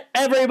going to let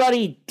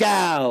everybody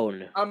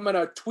down. I'm going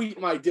to tweet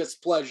my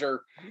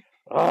displeasure.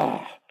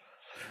 Ugh.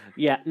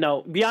 Yeah,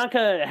 no,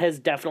 Bianca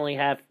has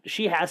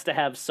she has to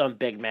have some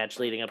big match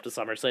leading up to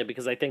SummerSlam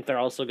because I think they're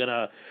also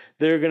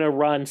they're gonna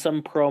run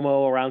some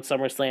promo around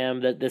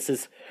SummerSlam that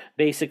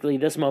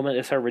this moment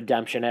is her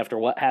redemption after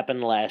what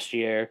happened last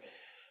year.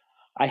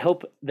 I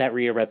hope that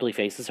Rhea Ripley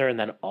faces her and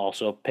then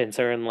also pins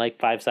her in like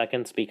 5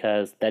 seconds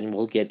because then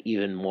we'll get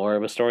even more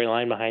of a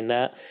storyline behind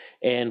that,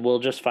 and we'll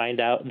just find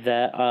out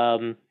that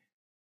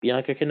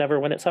Bianca can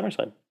never win at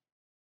SummerSlam.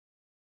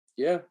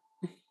 Yeah.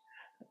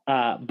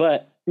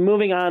 But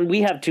moving on,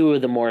 we have two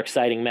of the more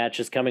exciting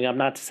matches coming up.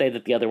 Not to say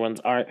that the other ones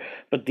aren't,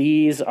 but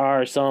these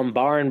are some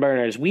barn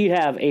burners. We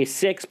have a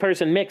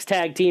 6-person mixed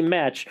tag team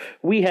match.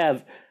 We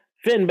have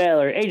Finn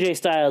Balor, AJ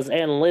Styles,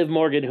 and Liv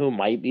Morgan, who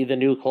might be the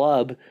new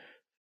club,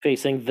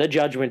 facing the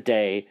Judgment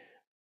Day,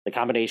 the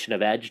combination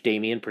of Edge,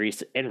 Damian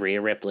Priest, and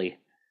Rhea Ripley.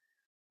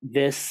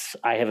 This,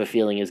 I have a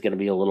feeling, is going to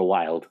be a little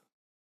wild.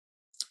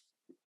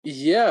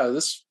 Yeah,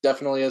 this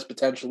definitely is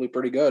potentially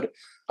pretty good.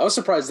 I was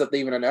surprised that they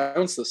even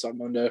announced this on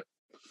Monday.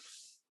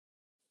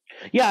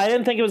 Yeah, I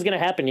didn't think it was going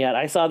to happen yet.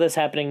 I saw this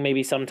happening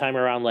maybe sometime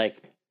around like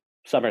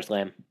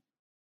SummerSlam.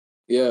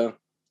 Yeah.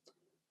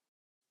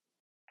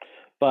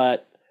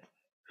 But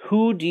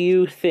who do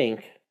you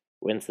think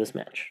wins this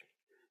match?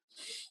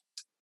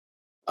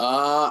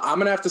 I'm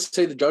going to have to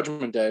say the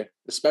Judgment Day,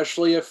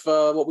 especially if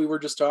what we were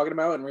just talking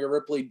about and Rhea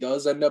Ripley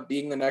does end up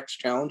being the next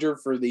challenger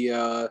for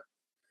the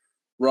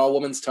Raw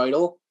Women's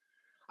title.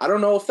 I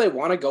don't know if they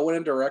want to go in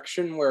a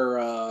direction where,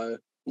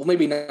 well,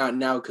 maybe not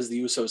now because the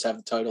Usos have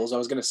the titles. I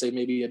was going to say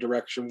maybe a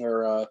direction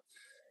where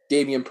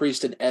Damian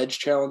Priest and Edge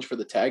challenge for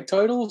the tag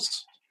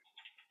titles,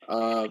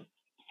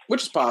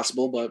 which is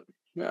possible, but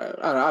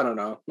I don't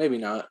know. Maybe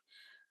not.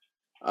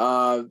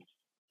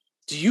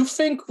 Do you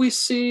think we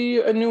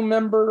see a new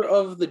member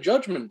of the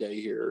Judgment Day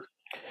here?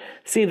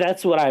 See,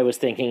 that's what I was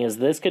thinking, is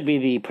this could be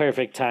the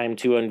perfect time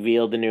to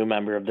unveil the new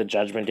member of the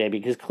Judgment Day,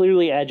 because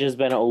clearly Edge has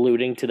been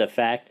alluding to the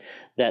fact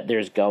that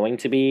there's going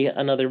to be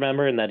another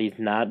member and that he's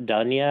not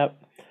done yet.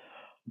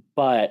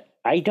 But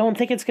I don't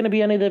think it's going to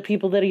be any of the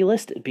people that he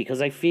listed, because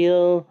I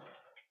feel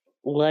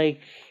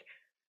like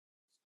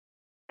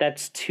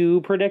that's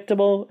too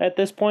predictable at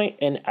this point,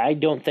 and I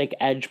don't think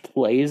Edge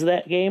plays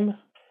that game.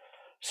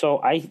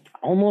 So I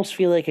almost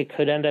feel like it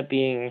could end up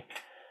being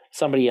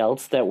somebody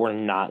else that we're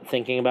not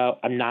thinking about.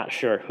 I'm not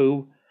sure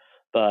who,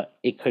 but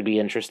it could be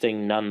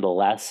interesting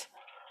nonetheless.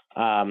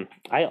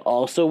 I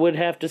also would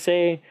have to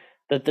say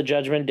that the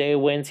Judgment Day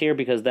wins here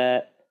because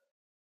that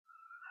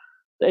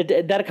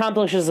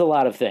accomplishes a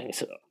lot of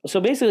things.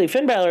 So basically,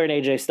 Finn Balor and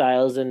AJ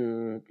Styles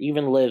and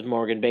even Liv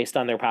Morgan, based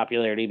on their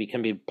popularity,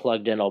 can be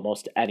plugged in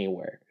almost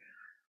anywhere.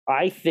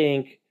 I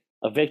think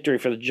a victory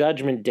for the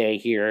Judgment Day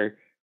here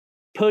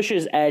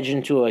pushes Edge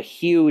into a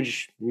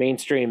huge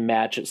mainstream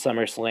match at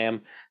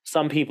SummerSlam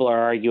Some people are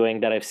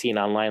arguing that I've seen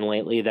online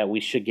lately that we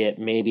should get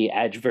maybe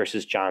Edge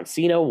versus John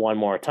Cena one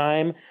more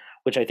time,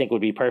 which I think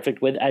would be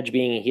perfect with Edge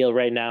being a heel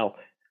right now.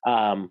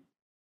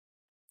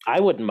 I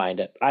wouldn't mind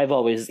it. I've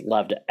always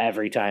loved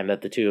every time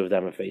that the two of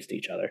them have faced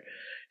each other.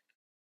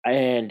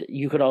 And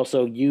you could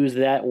also use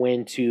that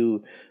win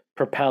to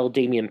propel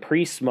Damian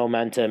Priest's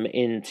momentum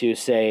into,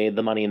 say,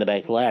 the Money in the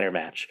Bank ladder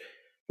match.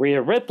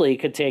 Rhea Ripley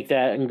could take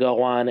that and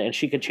go on, and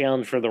she could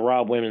challenge for the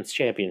Raw Women's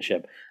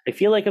Championship. I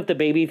feel like if the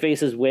baby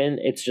faces win,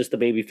 it's just the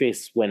baby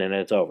faces win and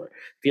it's over.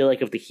 I feel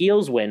like if the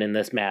heels win in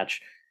this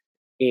match,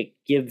 it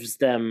gives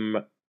them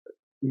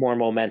more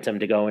momentum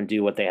to go and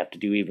do what they have to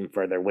do even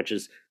further, which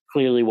is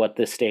clearly what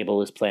this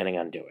stable is planning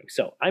on doing.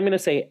 So I'm going to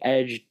say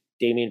Edge,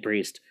 Damian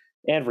Priest,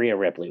 and Rhea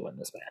Ripley win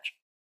this match.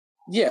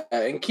 Yeah,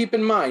 and keep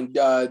in mind,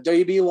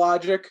 WB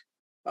Logic,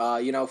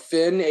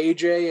 Finn,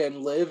 AJ, and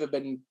Liv have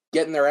been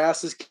getting their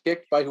asses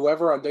kicked by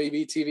whoever on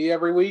WB TV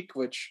every week,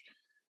 which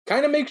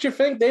kind of makes you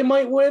think they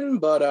might win,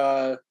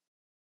 but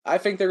I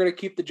think they're going to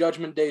keep the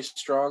Judgment Day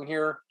strong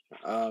here.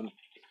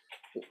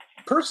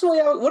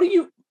 Personally,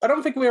 I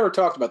don't think we ever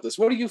talked about this.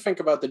 What do you think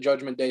about the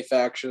Judgment Day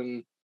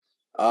faction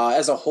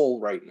as a whole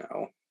right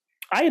now?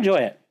 I enjoy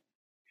it.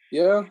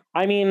 Yeah?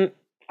 I mean,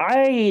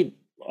 I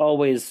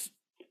always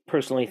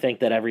personally think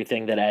that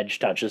everything that Edge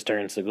touches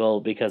turns to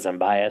gold because I'm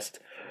biased,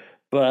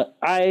 but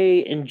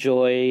I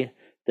enjoy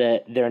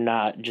that they're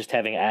not just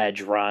having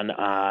Edge run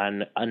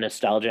on a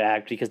nostalgia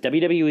act, because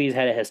WWE's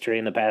had a history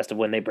in the past of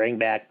when they bring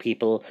back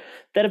people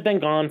that have been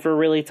gone for a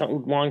really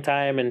long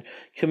time and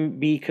can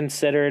be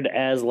considered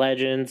as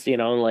legends,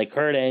 like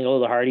Kurt Angle,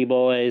 the Hardy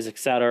Boys,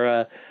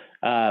 etc.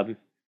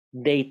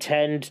 They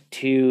tend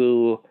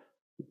to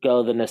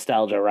go the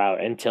nostalgia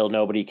route until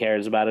nobody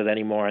cares about it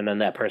anymore, and then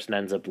that person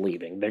ends up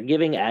leaving. They're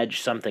giving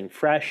Edge something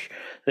fresh.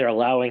 They're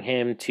allowing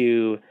him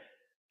to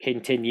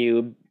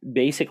continue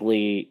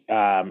basically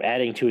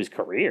adding to his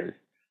career.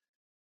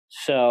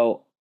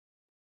 So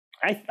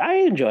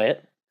I enjoy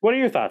it. What are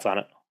your thoughts on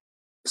it?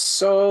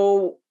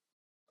 So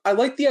I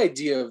like the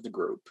idea of the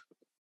group.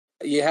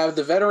 You have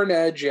the veteran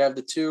Edge, you have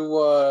the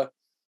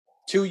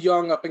two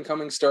young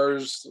up-and-coming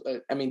stars.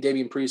 I mean,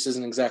 Damian Priest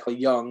isn't exactly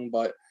young,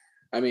 but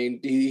I mean,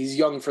 he's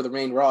young for the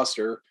main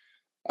roster.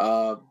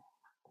 The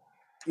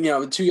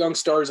two young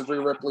stars of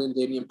Rhea Ripley and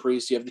Damian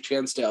Priest, you have the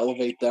chance to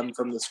elevate them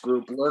from this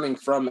group, learning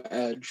from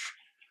Edge.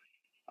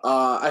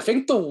 I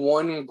think the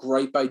one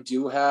gripe I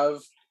do have,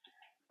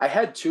 I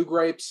had two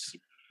gripes,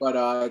 but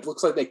it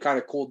looks like they kind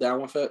of cooled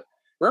down with it.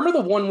 Remember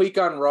the 1 week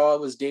on Raw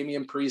was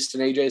Damian Priest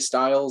and AJ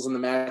Styles, and the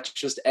match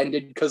just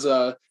ended because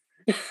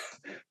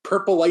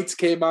purple lights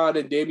came on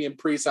and Damian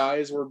Priest's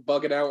eyes were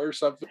bugging out or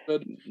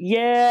something?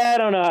 Yeah, I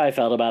don't know how I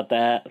felt about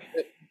that.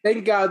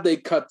 Thank God they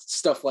cut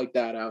stuff like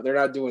that out. They're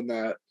not doing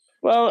that.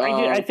 Well,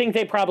 I think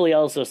they probably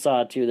also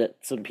saw, too, that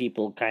some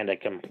people kind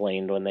of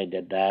complained when they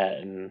did that,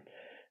 and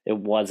it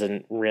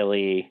wasn't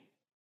really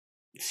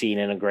seen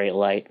in a great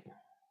light.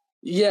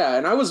 Yeah,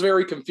 and I was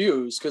very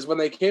confused, because when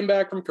they came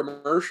back from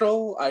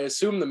commercial, I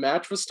assumed the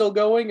match was still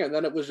going, and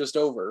then it was just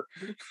over.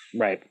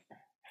 Right.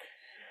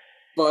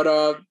 But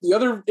the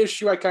other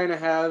issue I kind of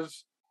have,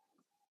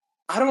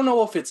 I don't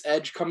know if it's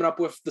Edge coming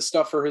up with the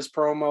stuff for his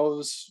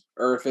promos,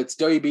 or if it's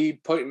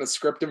WB putting a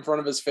script in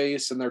front of his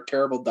face and their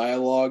terrible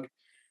dialogue.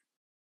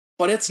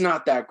 But it's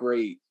not that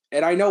great.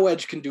 And I know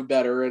Edge can do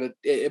better, and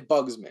it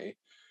bugs me.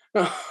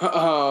 You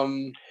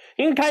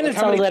can kind of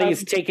tell that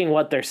he's taking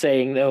what they're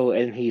saying, though,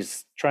 and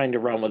he's trying to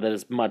run with it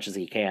as much as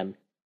he can.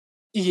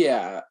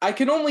 Yeah, I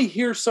can only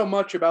hear so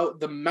much about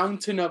the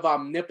mountain of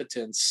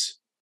omnipotence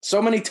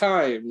so many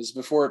times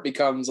before it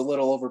becomes a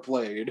little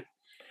overplayed.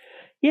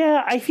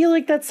 Yeah, I feel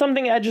like that's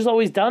something Edge has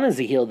always done as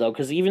a heel, though,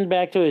 because even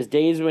back to his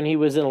days when he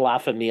was in La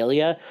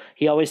Familia,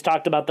 he always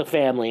talked about the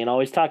family and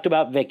always talked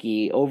about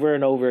Vicky over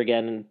and over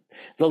again.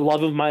 The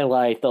love of my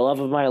life,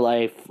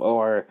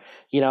 or,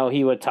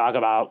 he would talk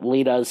about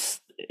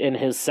Lita's in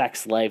his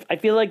sex life. I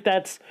feel like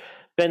that's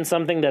been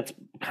something that's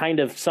kind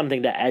of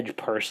something that Edge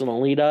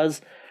personally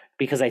does,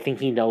 because I think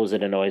he knows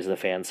it annoys the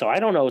fans. So I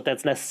don't know if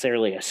that's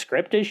necessarily a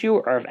script issue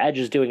or if Edge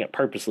is doing it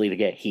purposely to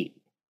get heat.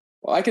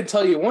 Well, I can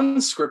tell you one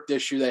script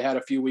issue they had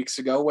a few weeks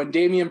ago when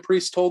Damian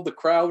Priest told the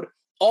crowd,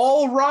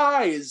 "All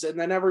rise," and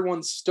then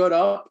everyone stood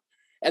up.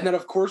 And then,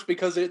 of course,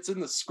 because it's in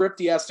the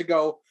script, he has to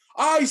go,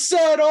 "I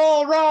said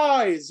all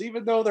rise,"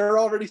 even though they're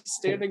already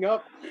standing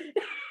up.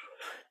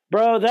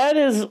 Bro, that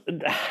is...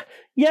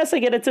 Yes, I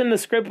get it's in the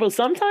script, but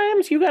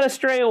sometimes you got to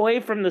stray away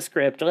from the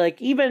script. Like,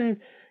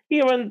 even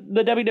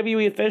the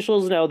WWE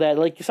officials know that.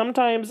 Like,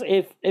 sometimes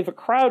if a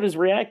crowd is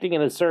reacting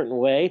in a certain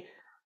way,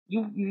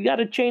 you got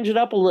to change it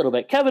up a little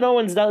bit. Kevin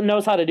Owens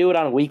knows how to do it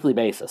on a weekly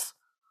basis.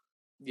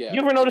 Yeah.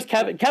 You ever notice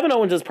Kevin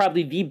Owens is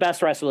probably the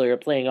best wrestler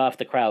at playing off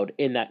the crowd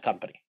in that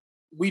company?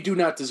 We do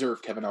not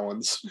deserve Kevin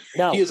Owens.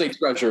 No. He is a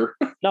treasure.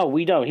 No,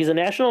 we don't. He's a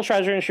national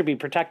treasure and should be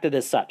protected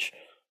as such.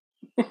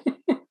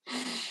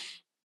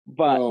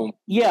 But,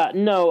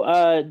 Damian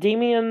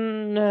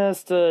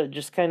has to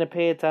just kind of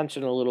pay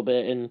attention a little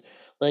bit. And,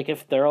 like,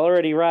 if they're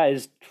already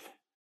rised,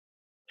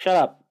 shut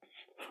up.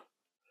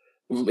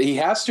 He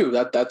has to.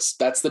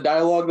 That's the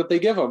dialogue that they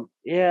give him.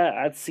 Yeah,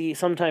 I'd see.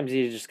 Sometimes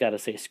you just got to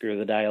say screw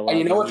the dialogue. And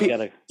you know, you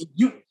gotta...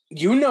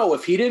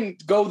 if he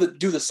didn't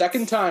do the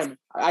second time,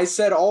 I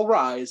said all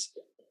rise,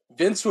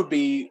 Vince would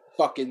be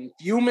fucking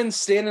fuming,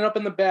 standing up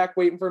in the back,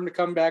 waiting for him to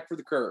come back for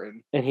the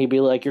curtain. And he'd be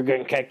like, "You're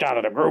getting kicked out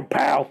of the group,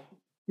 pal."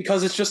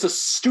 Because it's just a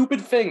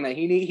stupid thing that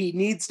he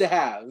needs to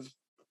have.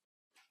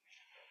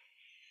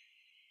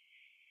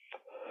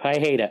 I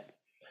hate it.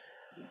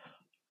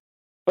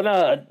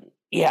 But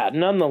yeah,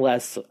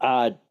 nonetheless,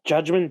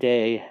 Judgment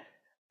Day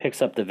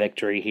picks up the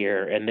victory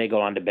here, and they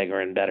go on to bigger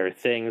and better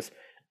things.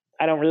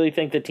 I don't really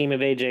think the team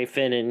of AJ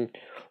Finn and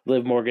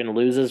Liv Morgan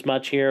loses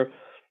much here.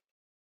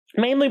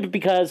 Mainly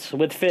because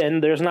with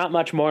Finn, there's not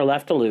much more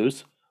left to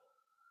lose.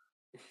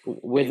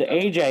 With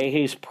AJ,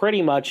 he's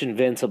pretty much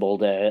invincible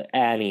to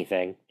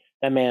anything.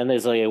 That man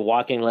is a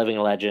walking, living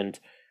legend.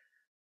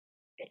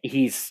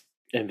 He's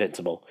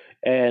invincible.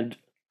 And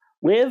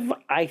Liv,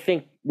 I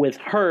think with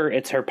her,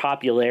 it's her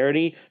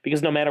popularity,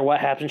 because no matter what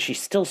happens,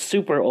 she's still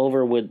super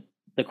over with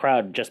the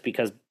crowd just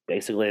because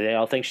basically they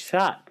all think she's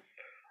hot.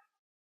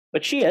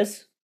 But she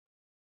is.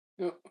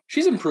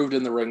 She's improved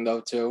in the ring,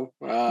 though, too.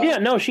 Yeah,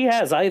 no, she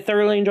has. I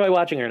thoroughly enjoy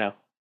watching her now.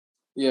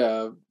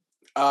 Yeah.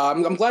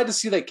 I'm glad to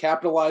see they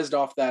capitalized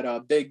off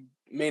that big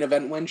main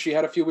event win she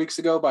had a few weeks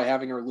ago by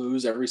having her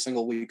lose every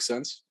single week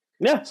since.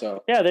 Yeah.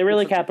 So yeah, they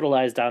really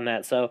capitalized on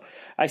that. So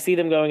I see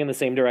them going in the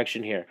same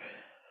direction here.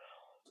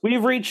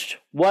 We've reached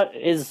what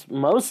is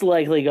most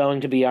likely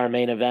going to be our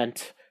main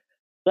event,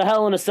 the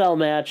Hell in a Cell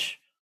match.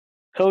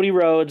 Cody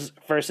Rhodes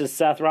versus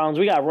Seth Rollins.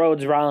 We got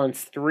Rhodes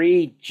Rollins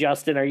 3.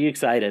 Justin, are you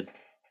excited?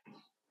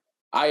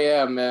 I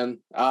am, man.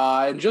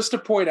 And just to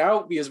point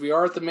out, because we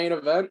are at the main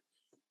event,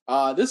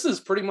 this is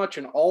pretty much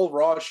an all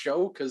Raw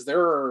show because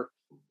there are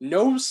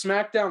no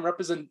SmackDown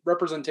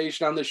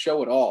representation on this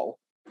show at all.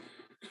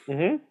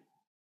 Mm-hmm.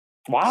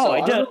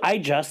 Wow, so I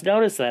just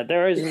noticed that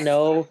there are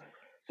no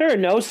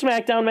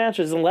SmackDown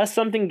matches unless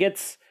something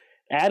gets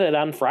added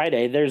on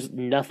Friday. There's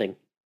nothing.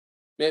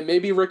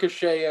 Maybe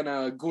Ricochet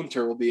and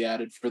Gunther will be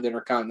added for the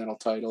Intercontinental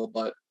title,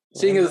 but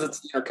seeing as it's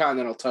the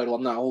Intercontinental title,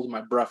 I'm not holding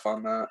my breath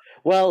on that.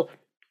 Well,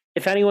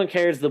 if anyone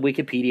cares, the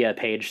Wikipedia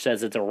page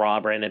says it's a Raw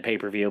branded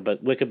pay-per-view,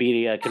 but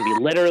Wikipedia can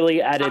be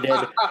literally edited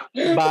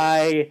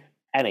by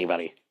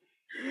anybody.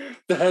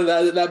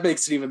 That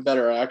makes it even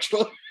better,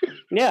 actually.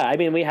 Yeah, I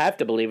mean, we have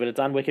to believe it. It's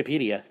on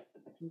Wikipedia.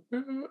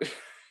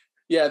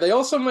 Yeah, they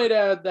also might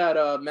add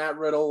that Matt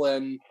Riddle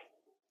and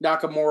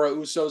Nakamura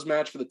Usos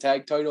match for the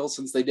tag title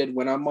since they did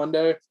win on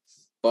Monday.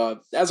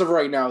 But as of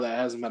right now, that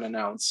hasn't been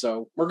announced.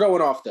 So we're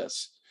going off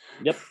this.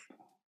 Yep.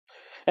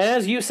 And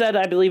as you said,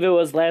 I believe it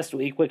was last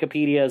week,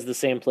 Wikipedia is the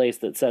same place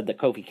that said that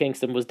Kofi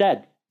Kingston was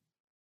dead.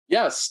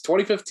 Yes,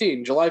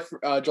 2015, July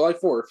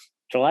 4th.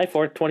 July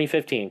 4th,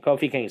 2015,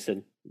 Kofi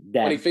Kingston,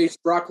 dead. When he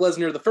faced Brock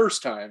Lesnar the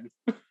first time,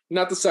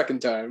 not the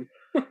second time.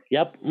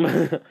 Yep.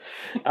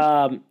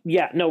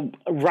 Yeah, no,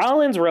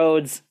 Rollins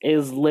Rhodes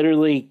is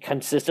literally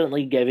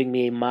consistently giving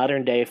me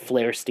modern day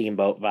Flair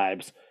Steamboat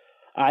vibes.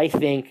 I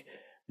think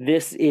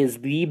this is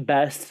the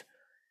best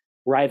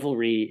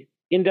rivalry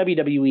in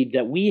WWE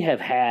that we have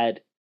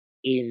had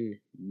in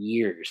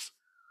years.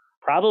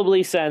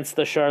 Probably since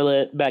the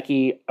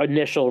Charlotte-Becky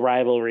initial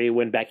rivalry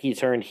when Becky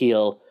turned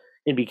heel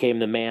and became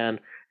the man.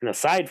 And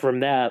aside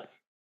from that,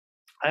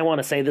 I want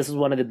to say this is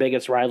one of the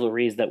biggest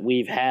rivalries that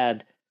we've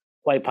had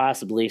quite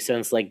possibly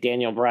since like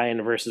Daniel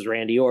Bryan versus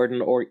Randy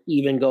Orton, or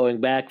even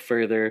going back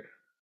further,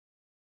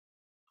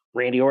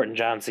 Randy Orton,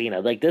 John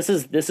Cena. Like this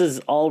is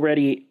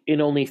already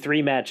in only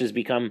 3 matches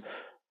become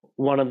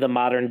one of the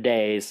modern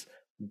day's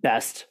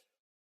best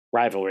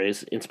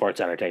rivalries in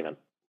sports entertainment.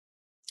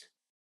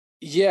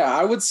 Yeah,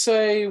 I would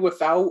say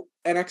without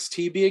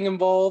NXT being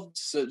involved,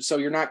 so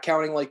you're not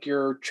counting like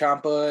your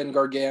Ciampa and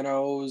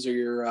Garganos or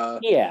your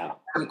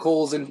Adam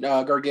Coles and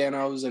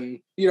Garganos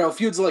and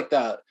feuds like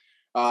that.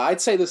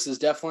 I'd say this is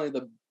definitely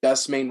the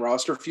best main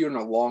roster feud in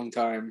a long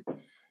time.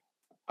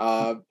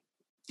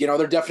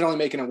 They're definitely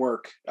making it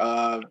work.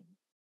 They're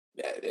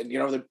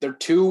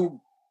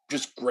 2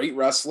 just great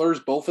wrestlers.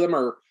 Both of them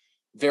are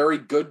very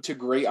good to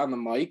great on the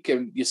mic,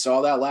 and you saw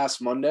that last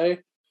Monday.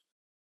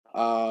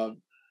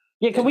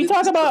 Can we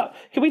talk about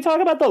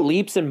the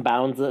leaps and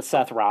bounds that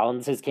Seth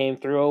Rollins has came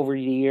through over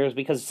the years?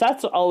 Because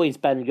Seth's always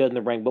been good in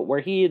the ring, but where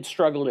he had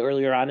struggled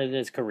earlier on in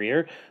his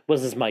career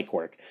was his mic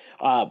work.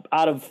 Out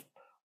of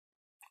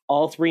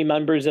all 3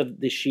 members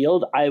of the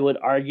Shield, I would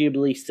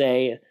arguably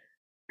say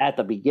at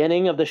the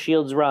beginning of the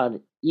Shield's run,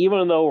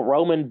 even though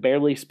Roman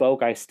barely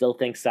spoke, I still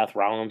think Seth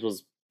Rollins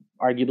was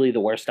arguably the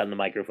worst on the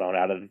microphone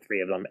out of the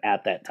 3 of them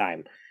at that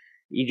time.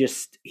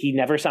 He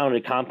never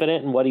sounded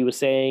confident in what he was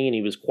saying, and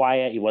he was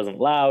quiet, he wasn't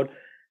loud,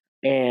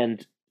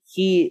 and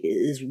he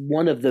is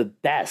one of the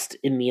best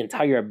in the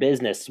entire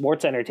business,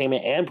 sports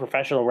entertainment and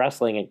professional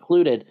wrestling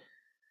included,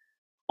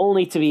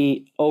 only to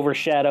be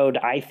overshadowed,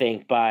 I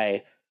think,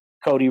 by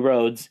Cody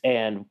Rhodes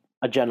and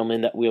a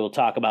gentleman that we will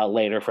talk about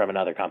later from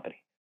another company.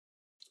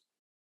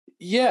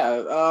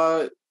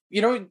 Yeah,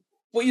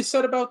 what you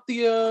said about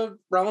the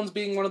Rollins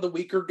being one of the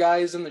weaker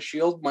guys in the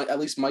Shield, at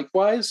least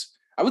mic-wise,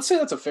 I would say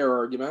that's a fair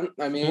argument.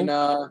 I mean,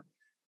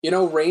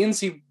 Reigns,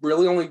 he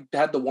really only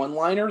had the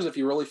one-liners. If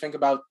you really think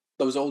about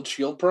those old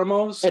Shield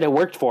promos, And it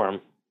worked for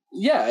him.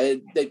 Yeah,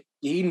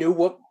 he knew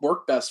what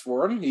worked best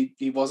for him.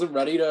 He wasn't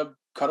ready to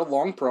cut a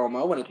long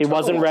promo, and he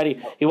wasn't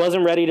ready. He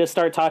wasn't ready to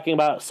start talking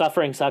about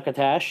suffering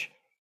succotash.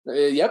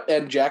 Yep,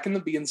 and Jack and the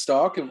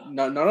Beanstalk.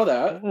 None of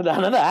that.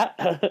 None of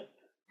that.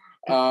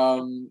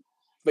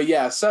 But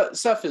yeah,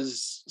 Seth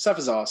is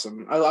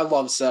awesome. I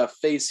love Seth.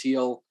 Face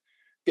heel.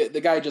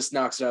 The guy just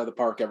knocks it out of the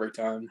park every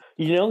time.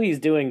 You know he's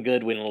doing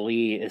good when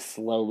Lee is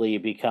slowly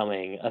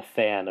becoming a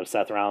fan of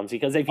Seth Rollins,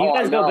 because if you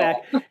guys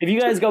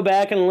go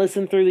back and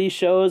listen through these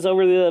shows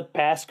over the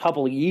past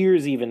couple of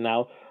years, even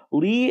now,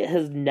 Lee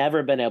has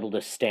never been able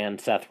to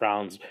stand Seth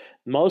Rollins,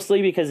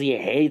 mostly because he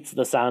hates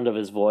the sound of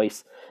his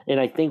voice. And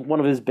I think one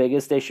of his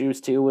biggest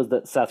issues too was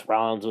that Seth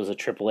Rollins was a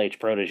Triple H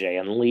protege,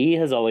 and Lee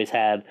has always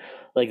had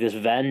like this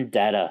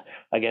vendetta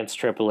against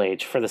Triple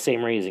H for the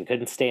same reason.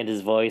 Couldn't stand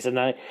his voice,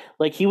 and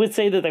he would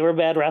say that they were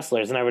bad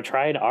wrestlers, and I would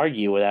try to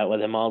argue with that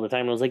with him all the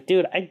time. And I was like,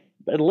 dude, I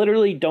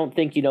literally don't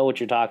think you know what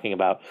you're talking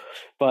about.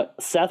 But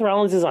Seth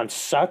Rollins is on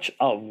such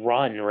a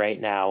run right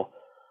now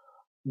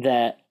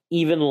that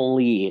even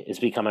Lee is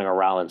becoming a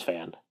Rollins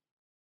fan.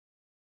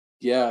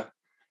 Yeah,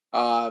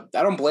 I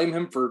don't blame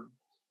him for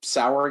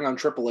souring on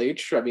Triple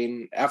H. I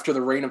mean, after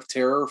the Reign of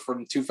Terror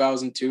from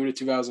 2002 to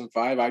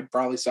 2005, I'd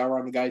probably sour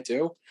on the guy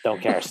too.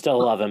 Don't care.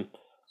 Still love him.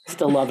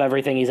 Still love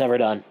everything he's ever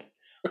done.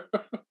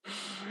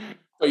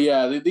 But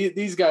yeah,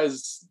 these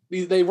guys,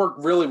 they work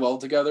really well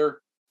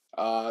together.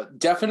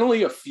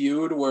 Definitely a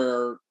feud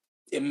where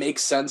it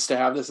makes sense to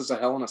have this as a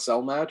Hell in a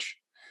Cell match.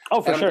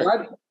 Oh, for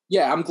sure.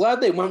 I'm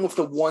glad they went with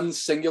the one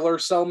singular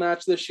cell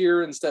match this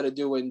year instead of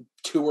doing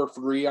 2 or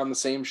 3 on the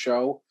same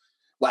show.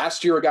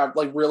 Last year it got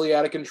really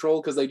out of control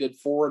because they did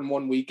 4 in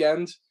one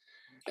weekend.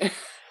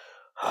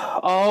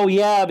 Oh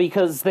yeah,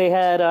 because they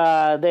had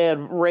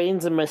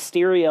Reigns and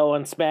Mysterio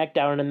on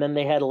SmackDown, and then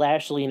they had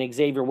Lashley and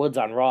Xavier Woods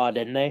on Raw,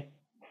 didn't they?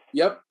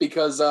 Yep,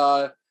 because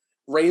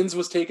Reigns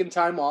was taking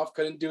time off,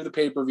 couldn't do the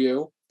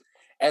pay-per-view.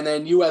 And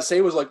then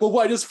USA was like, well,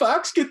 why does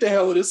Fox get the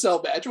Hell in a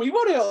Cell match? We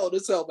want a Hell in a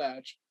Cell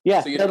match.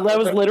 Yeah, so, that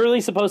was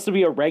literally supposed to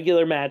be a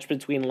regular match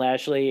between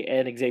Lashley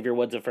and Xavier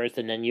Woods at first,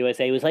 and then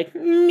USA was like,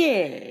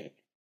 meh.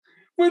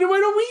 Why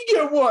don't we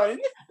get one?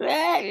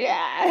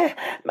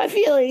 My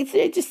feelings,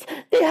 they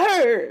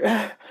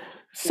hurt.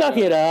 Suck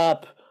it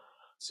up.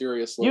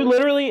 Seriously.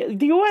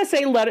 The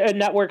USA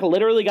Network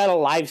literally got a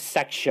live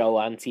sex show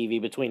on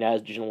TV between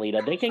Edge and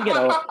Lita. They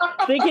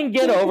can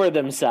get over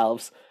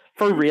themselves.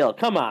 For real,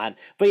 come on.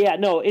 But yeah,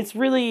 no, it's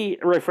really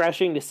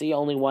refreshing to see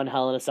only one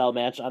Hell in a Cell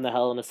match on the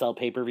Hell in a Cell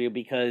pay-per-view,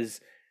 because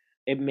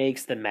it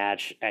makes the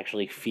match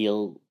actually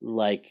feel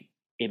like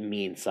it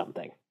means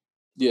something.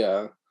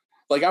 Yeah.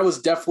 Like, I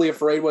was definitely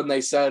afraid when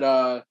they said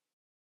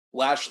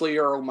Lashley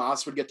or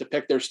Omos would get to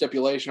pick their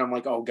stipulation. I'm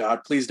like, oh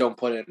God, please don't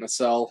put it in a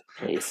cell.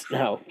 Please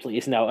no.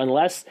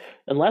 Unless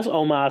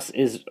Omos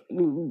is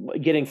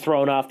getting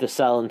thrown off the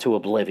cell into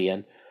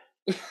oblivion.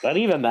 But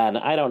even then,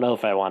 I don't know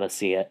if I want to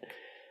see it.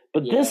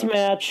 But this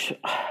match,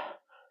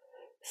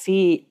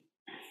 see,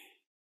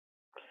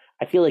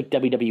 I feel like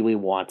WWE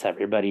wants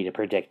everybody to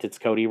predict it's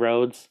Cody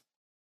Rhodes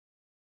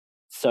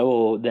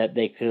so that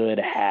they could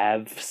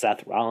have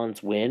Seth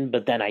Rollins win.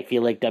 But then I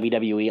feel like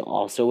WWE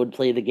also would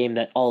play the game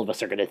that all of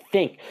us are going to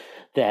think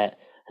that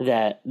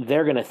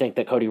they're going to think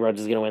that Cody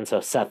Rhodes is going to win,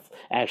 so Seth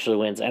actually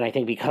wins. And I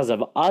think because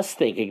of us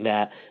thinking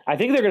that, I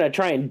think they're going to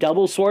try and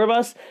double swerve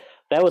us.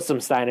 That was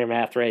some Steiner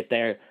math right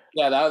there.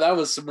 Yeah, that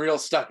was some real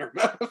Steiner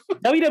math.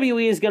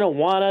 WWE is going to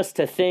want us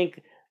to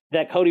think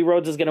that Cody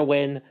Rhodes is going to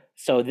win,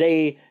 so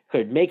they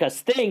could make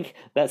us think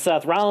that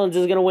Seth Rollins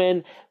is going to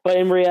win. But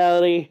in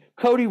reality,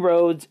 Cody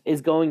Rhodes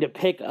is going to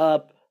pick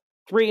up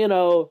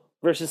 3-0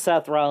 versus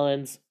Seth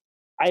Rollins.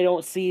 I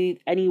don't see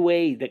any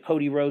way that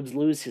Cody Rhodes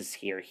loses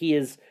here. He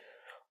is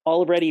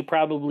already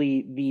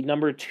probably the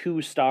number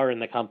 2 star in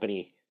the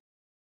company.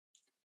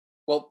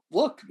 Well,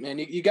 look, man,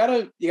 you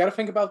gotta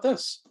think about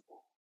this.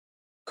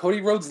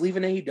 Cody Rhodes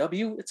leaving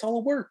AEW, it's all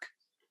a work.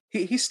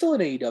 He's still in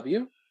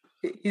AEW.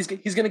 He's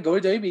going to go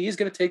to WWE. He's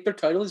going to take their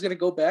title. He's going to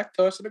go back,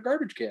 toss in a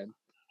garbage can.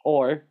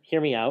 Or, hear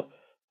me out,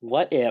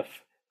 what if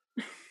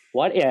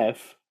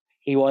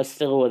he was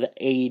still with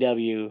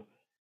AEW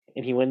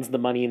and he wins the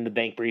Money in the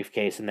Bank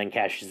briefcase and then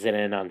cashes it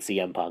in on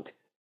CM Punk?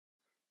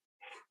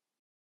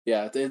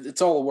 Yeah,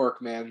 it's all a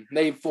work, man.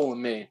 They ain't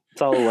fooling me.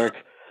 It's all a work.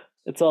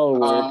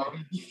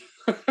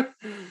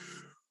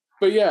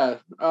 But yeah,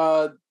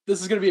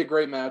 this is going to be a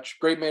great match,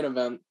 great main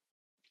event.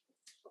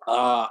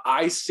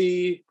 I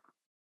see,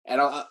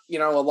 and a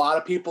lot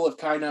of people have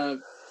kind of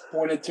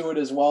pointed to it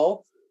as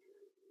well.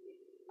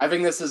 I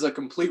think this is a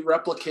complete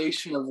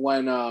replication of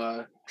when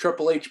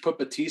Triple H put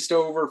Batista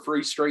over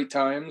 3 straight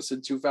times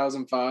in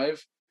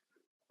 2005.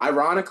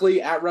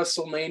 Ironically, at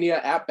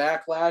WrestleMania, at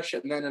Backlash,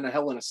 and then in a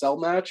Hell in a Cell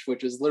match,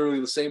 which is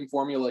literally the same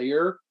formula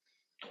here.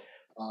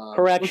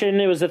 Correction,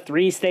 it was a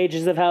 3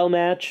 stages of Hell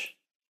match.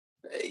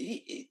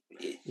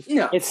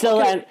 No, it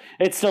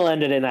still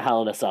ended in a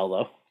Hell in a Cell,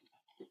 though.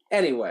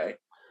 Anyway,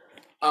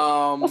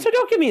 Also,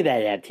 don't give me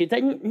that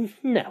attitude.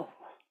 No.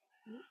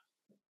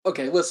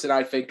 Okay, listen,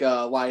 I think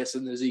Elias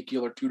and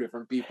Ezekiel are two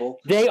different people.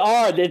 They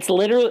are. It's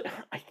literally...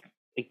 I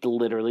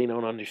literally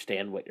don't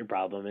understand what your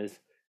problem is.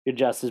 You're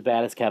just as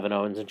bad as Kevin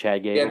Owens and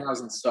Chad Gable.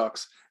 Danhausen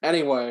sucks.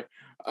 Anyway,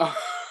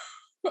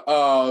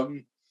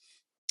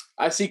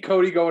 I see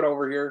Cody going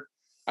over here.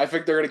 I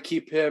think they're going to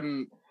keep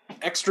him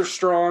extra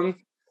strong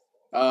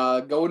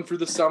going through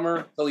the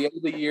summer till the end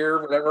of the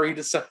year, whenever he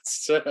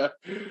decides to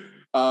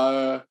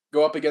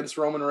go up against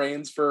Roman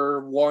Reigns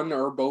for one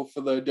or both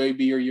of the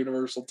WWE or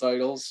Universal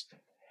titles.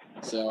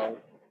 So,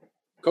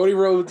 Cody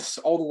Rhodes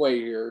all the way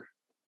here.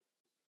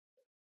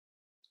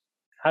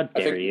 How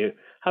dare you?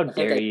 How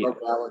dare you?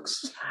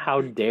 Alex.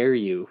 How dare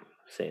you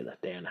say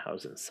that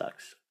Danhausen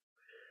sucks?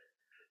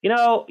 You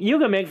know, you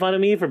can make fun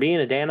of me for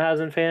being a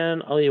Danhausen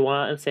fan all you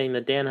want and saying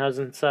that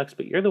Danhausen sucks,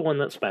 but you're the one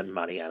that spent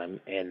money on him,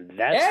 and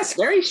that's... Yes,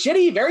 very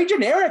shitty, very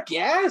generic,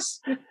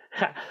 yes!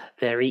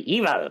 Very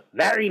evil,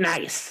 very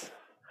nice.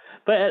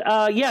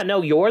 But, yeah,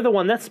 no, you're the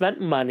one that spent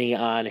money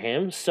on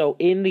him, so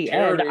in the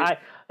end,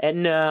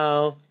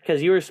 no,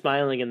 because you were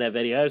smiling in that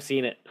video, I've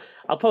seen it.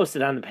 I'll post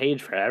it on the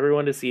page for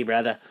everyone to see,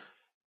 brother.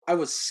 I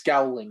was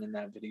scowling in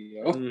that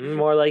video.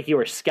 More like you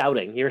were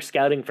scouting. You were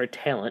scouting for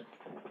talent.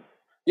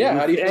 Yeah,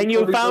 how do you and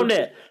you found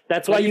it.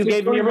 That's why you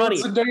gave him your money.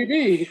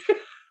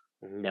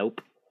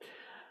 Nope.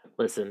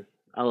 Listen,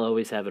 I'll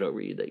always have it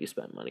over you that you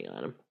spent money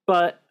on him.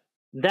 But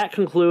that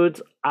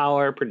concludes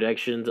our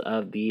predictions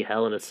of the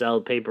Hell in a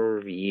Cell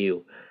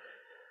pay-per-view.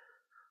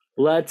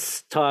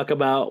 Let's talk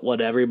about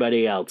what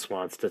everybody else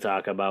wants to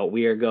talk about.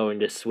 We are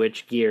going to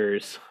switch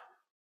gears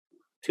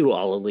to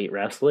All Elite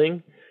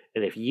Wrestling.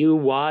 And if you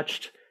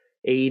watched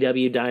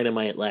AEW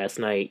Dynamite last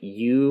night,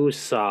 you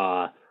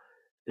saw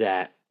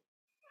that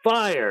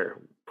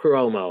fire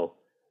promo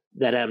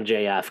that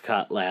MJF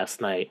cut last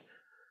night.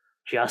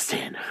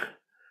 Justin,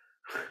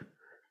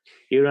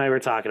 you and I were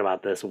talking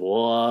about this.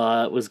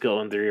 What was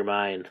going through your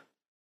mind?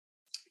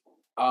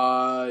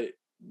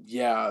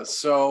 Yeah,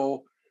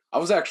 so I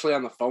was actually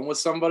on the phone with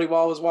somebody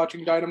while I was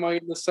watching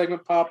Dynamite, and this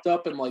segment popped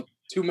up, and like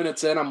 2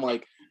 minutes in, I'm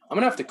like, I'm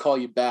gonna have to call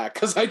you back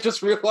because I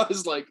just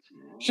realized like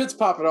shit's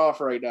popping off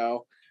right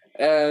now.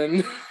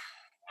 And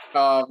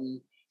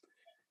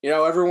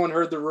everyone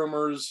heard the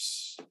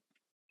rumors.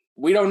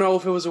 We don't know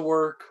if it was a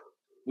work.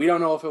 We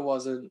don't know if it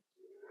wasn't.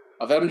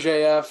 Of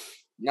MJF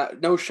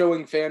no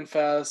showing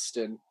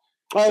FanFest, and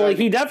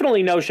he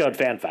definitely no showed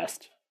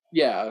FanFest.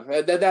 Yeah,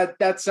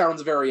 that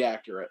sounds very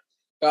accurate.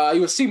 He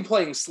was seen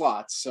playing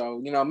slots,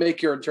 so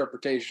make your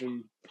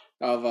interpretation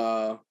of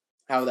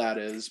how that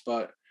is.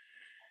 But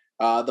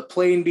the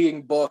plane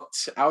being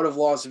booked out of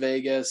Las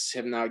Vegas,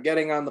 him not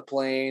getting on the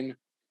plane,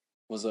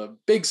 was a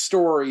big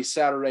story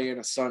Saturday and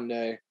a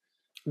Sunday.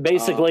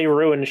 Basically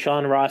ruined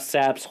Sean Ross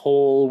Sapp's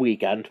whole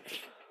weekend.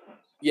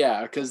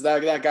 Yeah, because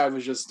that guy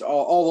was just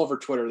all over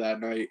Twitter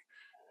that night.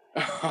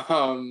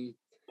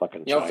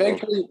 Fucking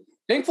thankfully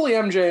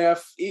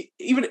MJF,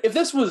 even if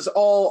this was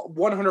all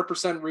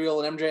 100%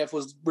 real and MJF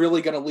was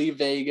really going to leave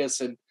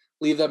Vegas and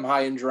leave them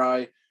high and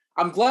dry,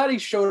 I'm glad he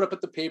showed up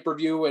at the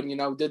pay-per-view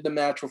and, did the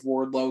match with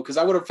Wardlow, because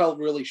I would have felt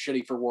really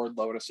shitty for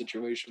Wardlow in a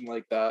situation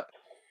like that.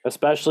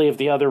 Especially if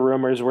the other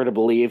rumors were to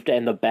believed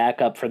and the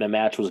backup for the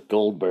match was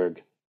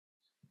Goldberg.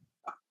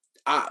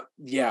 I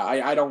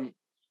don't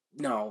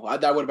know.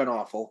 That would have been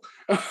awful.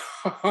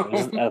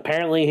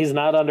 Apparently he's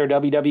not under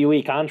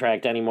WWE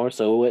contract anymore,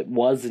 so it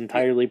was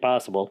entirely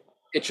possible.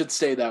 It should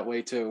stay that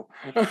way, too.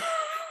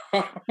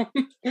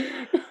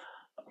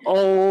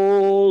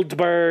 Oldberg.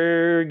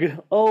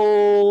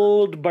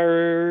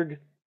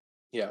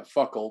 Yeah,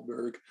 fuck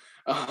Oldberg.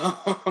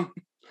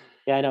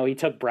 Yeah, I know. He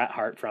took Bret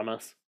Hart from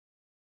us.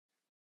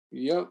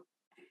 Yep.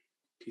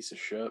 Piece of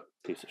shit.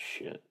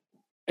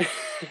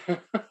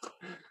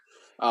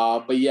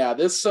 But yeah,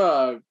 this,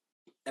 and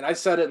I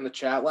said it in the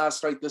chat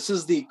last night, this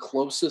is the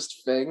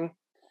closest thing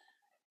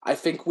I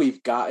think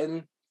we've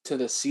gotten to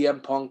the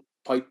CM Punk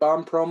Pipe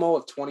Bomb promo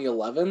of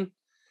 2011.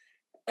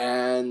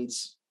 And,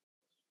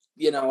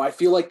 I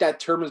feel like that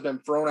term has been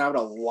thrown out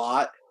a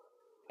lot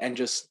and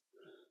just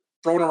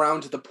thrown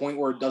around to the point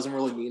where it doesn't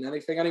really mean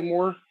anything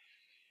anymore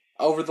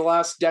over the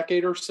last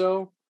decade or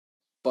so.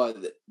 But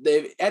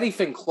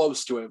anything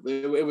close to it,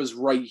 it was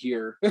right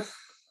here.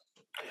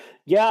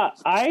 Yeah,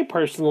 I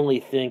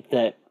personally think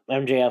that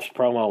MJF's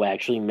promo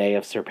actually may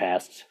have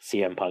surpassed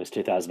CM Punk's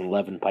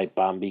 2011 Pipe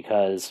Bomb,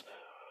 because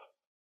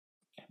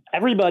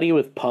everybody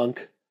with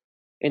Punk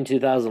in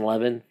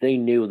 2011, they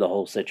knew the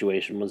whole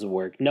situation was a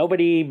work.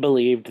 Nobody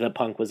believed that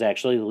Punk was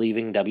actually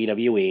leaving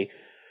WWE.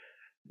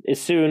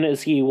 As soon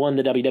as he won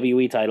the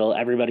WWE title,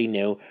 everybody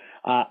knew.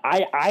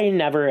 I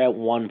never at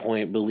one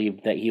point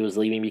believed that he was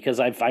leaving, because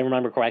if I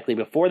remember correctly,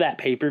 before that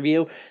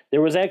pay-per-view,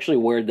 there was actually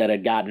word that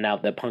had gotten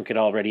out that Punk had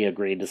already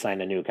agreed to sign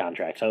a new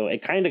contract. So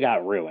it kind of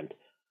got ruined.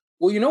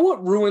 Well, you know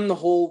what ruined the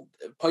whole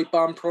Pipe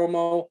Bomb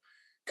promo?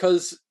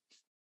 Because,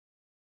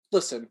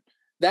 listen,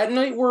 that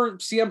night where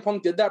CM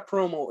Punk did that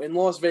promo in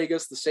Las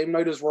Vegas, the same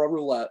night as Raw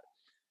Roulette,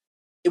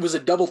 it was a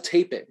double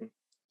taping.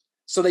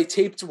 So they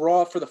taped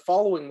Raw for the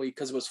following week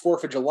because it was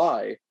 4th of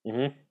July.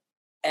 Mm-hmm.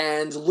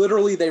 And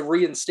literally they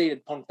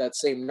reinstated Punk that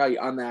same night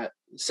on that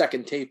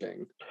second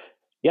taping.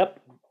 Yep.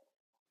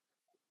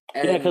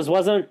 And yeah, because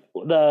wasn't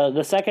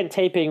the second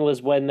taping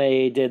was when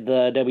they did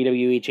the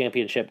WWE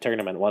Championship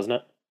tournament, wasn't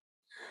it?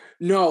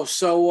 No,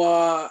 so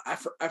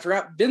I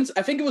forgot Vince.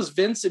 I think it was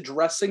Vince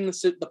addressing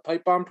the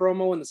pipe bomb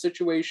promo in the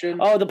situation.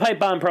 Oh, the pipe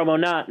bomb promo,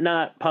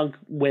 not Punk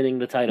winning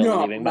the title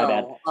and leaving. My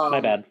bad.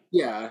 My bad.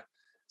 Yeah.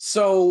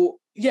 So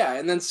yeah,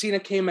 and then Cena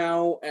came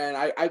out, and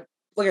I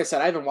like I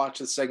said, I haven't watched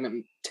this segment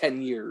in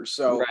 10 years.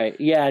 So right,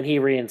 yeah, and he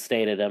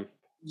reinstated him.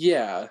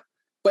 Yeah,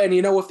 but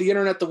and with the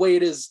internet the way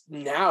it is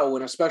now,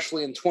 and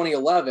especially in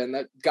 2011,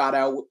 that got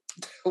out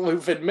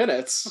within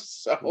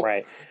minutes. So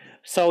right.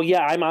 So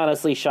yeah, I'm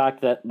honestly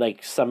shocked that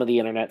like some of the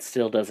internet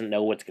still doesn't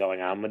know what's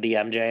going on with the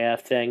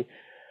MJF thing.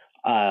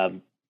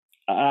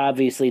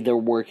 Obviously, they're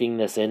working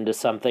this into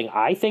something.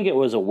 I think it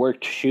was a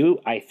worked shoot.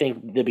 I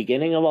think the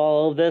beginning of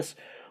all of this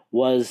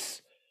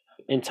was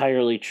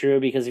entirely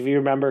true because if you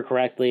remember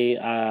correctly,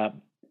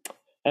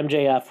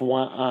 MJF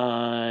went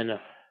on.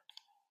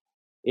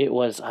 It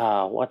was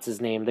what's his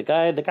name? The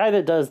guy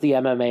that does the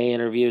MMA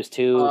interviews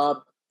too.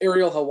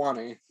 Ariel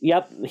Helwani.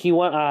 Yep, he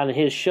went on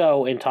his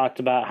show and talked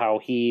about how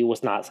he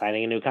was not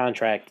signing a new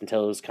contract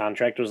until his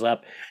contract was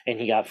up, and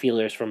he got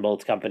feelers from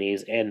both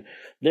companies. And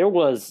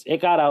it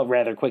got out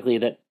rather quickly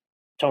that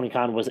Tony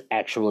Khan was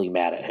actually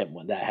mad at him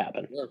when that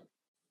happened. Yeah.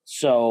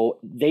 So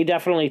they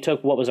definitely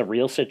took what was a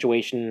real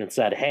situation and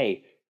said,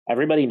 hey,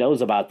 everybody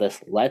knows about this.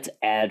 Let's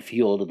add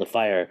fuel to the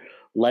fire.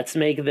 Let's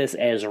make this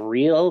as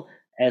real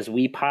as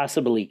we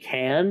possibly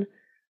can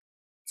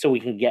so we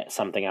can get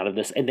something out of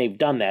this. And they've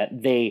done that.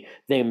 They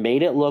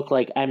made it look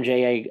like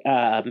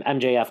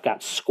MJF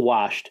got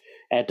squashed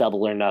at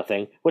Double or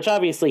Nothing, which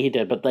obviously he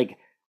did, but like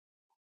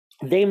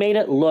they made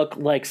it look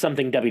like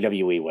something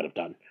WWE would have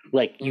done.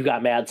 Like, you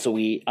got mad, so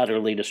we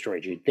utterly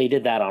destroyed you. They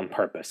did that on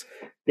purpose.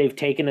 They've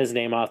taken his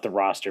name off the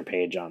roster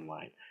page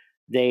online.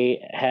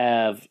 They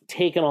have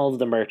taken all of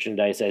the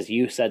merchandise, as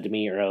you said to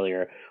me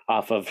earlier,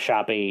 off of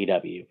Shop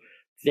AEW.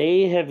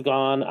 They have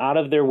gone out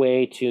of their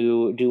way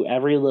to do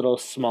every little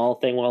small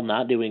thing while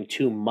not doing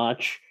too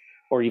much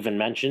or even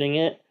mentioning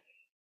it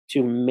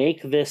to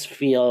make this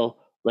feel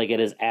like it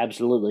is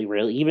absolutely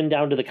real, even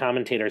down to the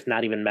commentators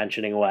not even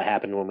mentioning what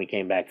happened when we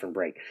came back from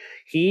break.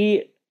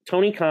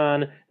 Tony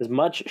Khan, as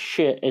much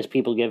shit as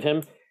people give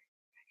him,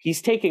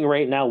 he's taking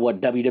right now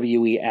what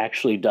WWE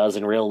actually does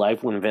in real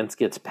life when Vince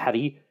gets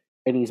petty,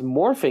 and he's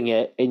morphing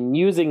it and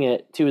using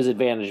it to his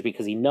advantage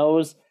because he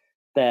knows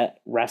that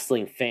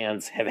wrestling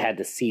fans have had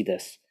to see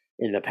this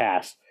in the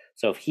past.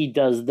 So if he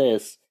does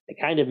this, it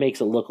kind of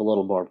makes it look a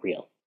little more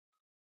real.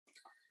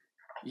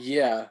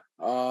 Yeah.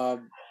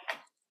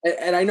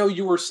 And I know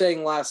you were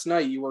saying last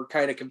night you were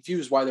kind of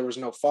confused why there was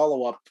no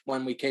follow-up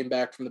when we came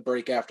back from the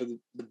break after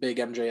the big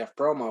MJF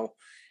promo.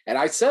 And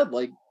I said,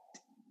 like,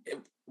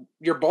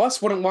 your boss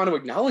wouldn't want to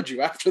acknowledge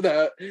you after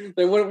that.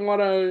 They wouldn't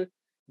want to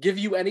give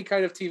you any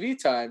kind of TV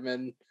time.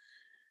 And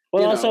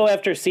well, also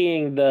after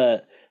seeing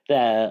that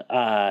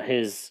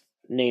his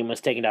name was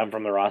taken down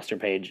from the roster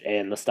page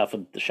and the stuff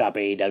with the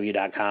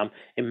shopaew.com,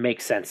 it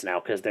makes sense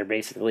now because they're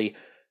basically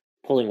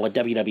pulling what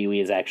WWE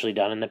has actually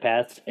done in the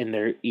past and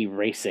they're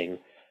erasing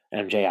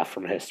MJF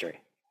from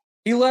history.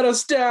 He let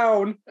us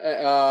down.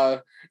 I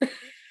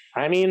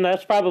mean,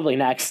 that's probably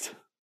next.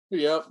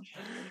 Yep.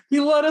 He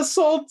let us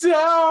all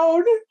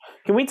down.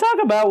 Can we talk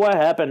about what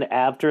happened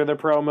after the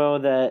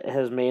promo that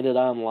has made it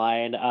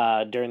online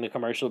during the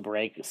commercial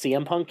break?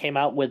 CM Punk came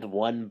out with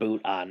one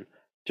boot on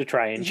to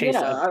try and chase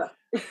him.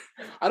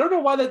 I don't know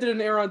why that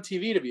didn't air on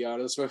TV, to be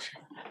honest with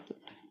you.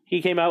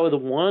 He came out with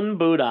one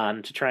boot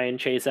on to try and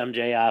chase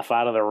MJF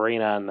out of the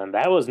arena, and then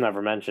that was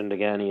never mentioned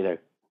again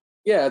either.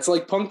 Yeah, it's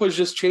like Punk was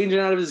just changing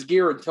out of his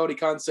gear, and Tony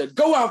Khan said,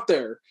 "Go out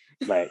there."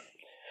 Right.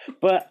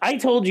 But I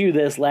told you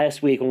this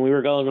last week when we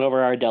were going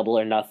over our Double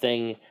or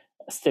Nothing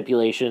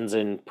stipulations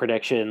and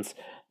predictions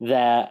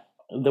that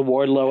the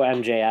Wardlow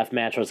MJF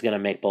match was going to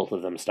make both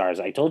of them stars.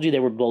 I told you they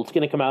were both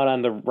going to come out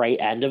on the right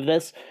end of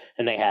this,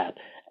 and they had.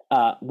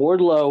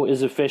 Wardlow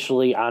is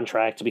officially on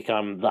track to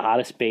become the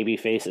hottest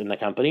babyface in the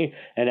company,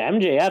 and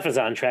MJF is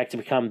on track to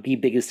become the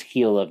biggest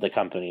heel of the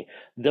company.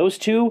 Those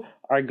two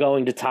are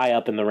going to tie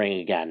up in the ring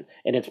again,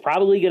 and it's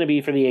probably going to be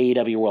for the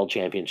AEW World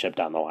Championship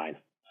down the line.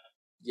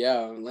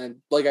 Yeah, and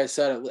like I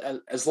said,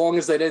 as long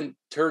as they didn't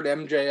turn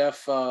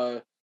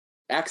MJF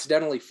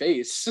accidentally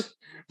face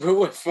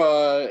with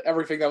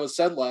everything that was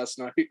said last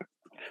night.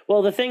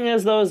 Well, the thing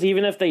is, though, is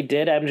even if they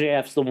did,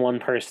 MJF's the one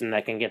person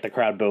that can get the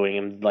crowd booing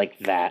him like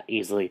that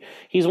easily.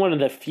 He's one of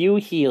the few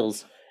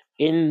heels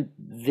in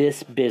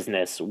this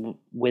business,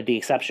 with the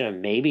exception of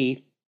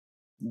maybe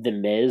The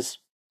Miz,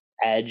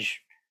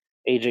 Edge,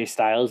 AJ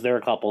Styles. There are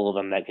a couple of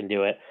them that can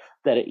do it.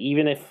 That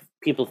even if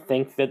people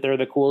think that they're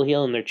the cool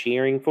heel and they're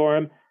cheering for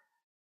him,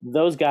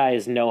 those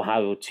guys know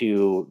how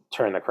to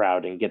turn the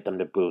crowd and get them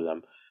to boo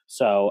them.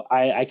 So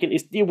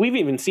we've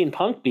even seen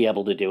Punk be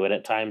able to do it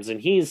at times,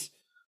 and he's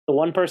the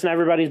one person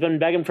everybody's been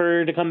begging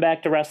for to come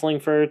back to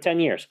wrestling for 10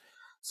 years.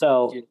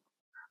 So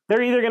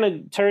they're either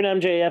going to turn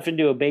MJF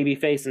into a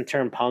babyface and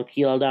turn Punk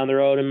heel down the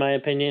road, in my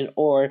opinion,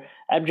 or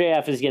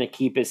MJF is going to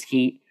keep his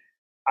heat.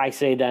 I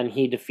say then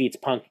he defeats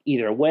Punk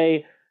either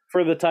way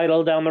for the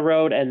title down the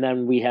road, and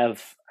then we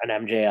have an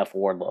MJF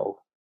Wardlow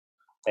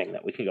thing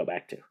that we can go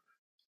back to.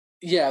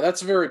 Yeah,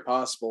 that's very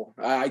possible.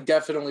 I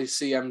definitely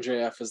see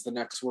MJF as the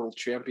next world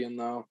champion,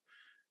 though.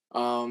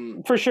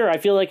 For sure. I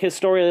feel like his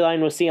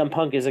storyline with CM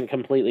Punk isn't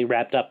completely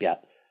wrapped up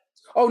yet.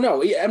 Oh,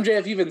 no.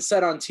 MJF even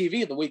said on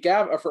TV the week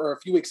after, or a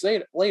few weeks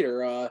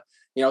later,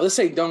 this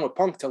ain't done with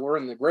Punk till we're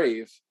in the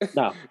grave.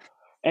 No.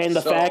 And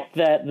the fact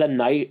that the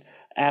night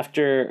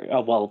after,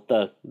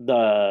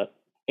 the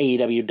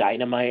AEW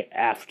Dynamite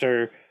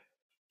after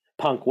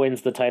Punk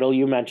wins the title,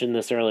 you mentioned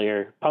this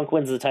earlier, Punk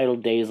wins the title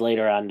days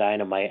later on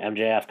Dynamite,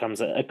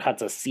 MJF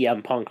cuts a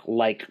CM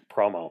Punk-like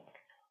promo.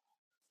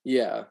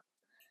 Yeah.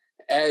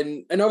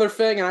 And another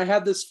thing, and I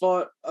had this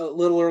thought a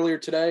little earlier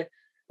today,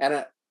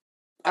 and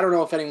I don't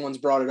know if anyone's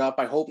brought it up.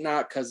 I hope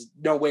not, because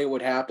no way it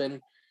would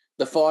happen.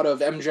 The thought of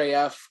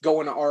MJF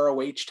going to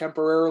ROH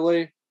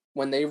temporarily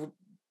when they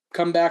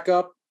come back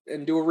up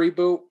and do a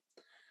reboot,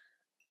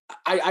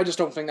 I just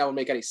don't think that would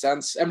make any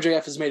sense.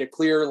 MJF has made it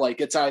clear,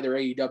 like, it's either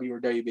AEW or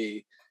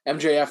WWE.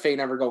 MJF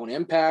ain't ever going to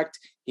Impact.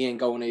 He ain't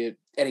going to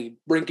any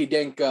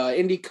rinky-dink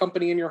indie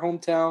company in your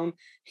hometown.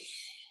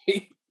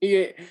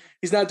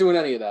 He's not doing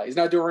any of that. He's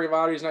not doing Ring of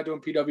Honor. He's not doing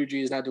PWG.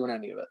 He's not doing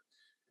any of it.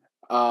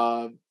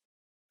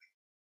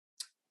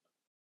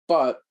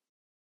 But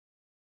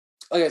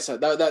like I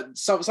said, that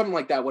something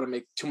like that wouldn't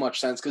make too much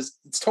sense because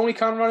it's Tony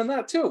Khan running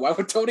that too. Why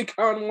would Tony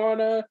Khan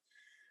want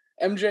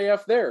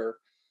MJF there?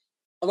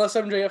 Unless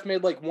MJF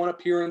made like one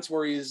appearance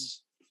where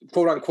he's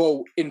quote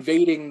unquote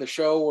invading the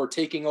show or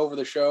taking over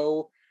the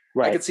show.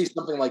 Right. I could see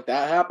something like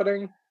that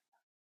happening.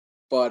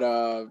 But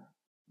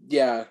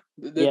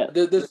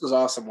this was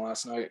awesome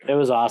last night. It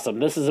was awesome.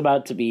 This is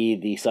about to be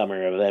the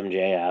summer of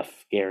MJF,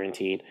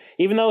 guaranteed.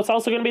 Even though it's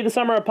also going to be the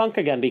summer of Punk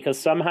again, because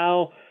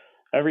somehow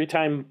every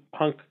time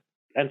Punk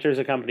enters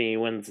a company, he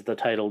wins the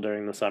title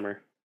during the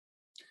summer.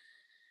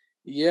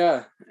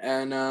 Yeah,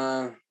 and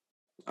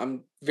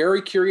I'm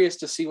very curious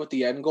to see what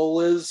the end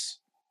goal is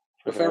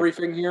with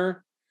everything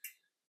here.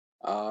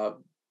 I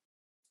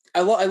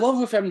love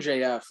with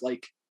MJF,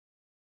 like,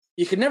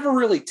 you can never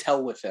really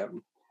tell with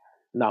him.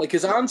 No. Like,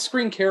 his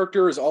on-screen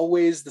character is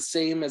always the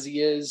same as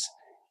he is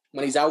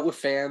when he's out with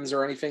fans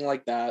or anything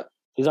like that.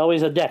 He's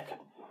always a dick.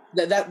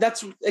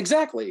 That's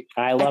exactly.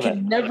 I love it.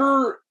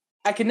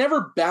 I can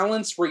never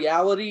balance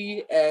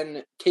reality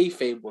and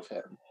kayfabe with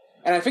him.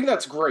 And I think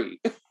that's great.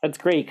 That's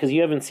great, because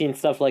you haven't seen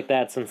stuff like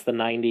that since the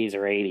 90s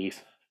or 80s.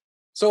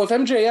 So if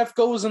MJF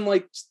goes and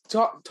like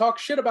talk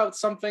shit about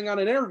something on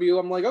an interview,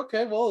 I'm like,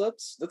 okay, well,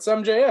 that's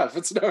MJF.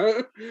 It's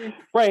not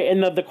right.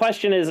 And the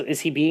question is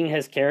he being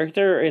his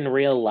character in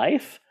real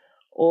life,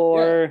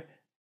 or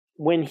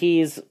when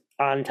he's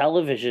on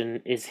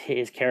television, is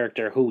his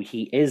character who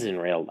he is in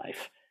real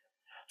life?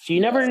 So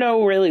you never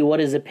know really what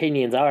his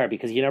opinions are,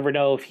 because you never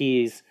know if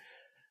he's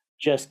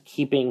just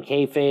keeping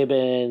kayfabe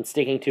and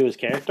sticking to his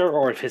character,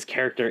 or if his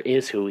character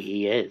is who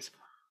he is.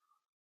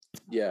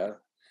 Yeah.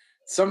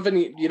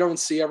 Something you don't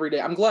see every day.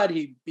 I'm glad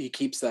he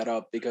keeps that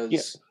up,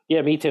 because...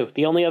 Yeah, me too.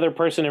 The only other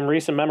person in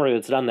recent memory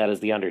that's done that is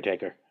The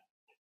Undertaker.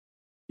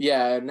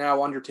 Yeah,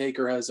 now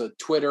Undertaker has a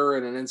Twitter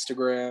and an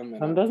Instagram.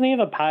 And doesn't he have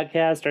a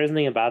podcast, or isn't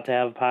he about to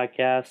have a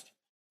podcast?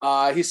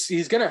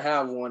 He's going to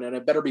have one, and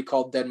it better be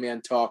called Dead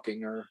Man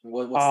Talking. Or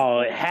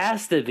it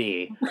has to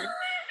be.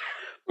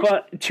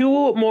 But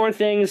two more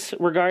things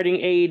regarding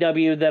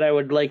AEW that I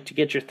would like to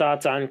get your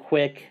thoughts on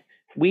quick.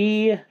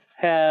 We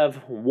have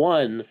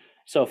one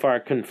so far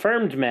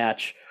confirmed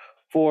match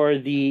for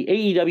the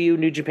AEW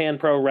New Japan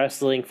Pro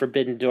Wrestling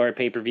Forbidden Door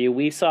pay-per-view.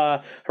 We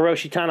saw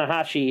Hiroshi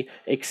Tanahashi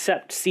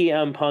accept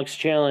CM Punk's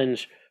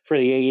challenge for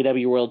the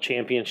AEW World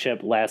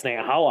Championship last night.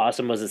 How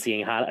awesome was it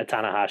seeing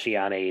Tanahashi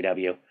on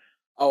AEW?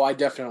 Oh, I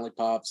definitely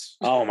popped.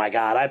 Oh my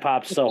God, I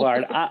popped so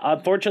hard.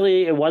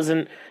 Unfortunately, it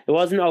wasn't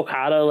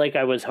Okada like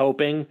I was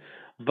hoping,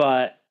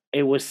 but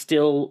it was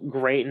still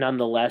great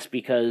nonetheless,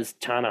 because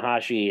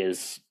Tanahashi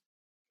is,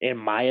 in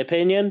my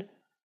opinion,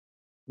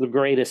 the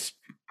greatest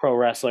pro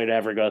wrestler to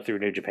ever go through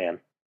New Japan.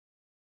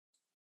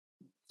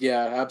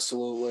 Yeah,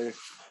 absolutely.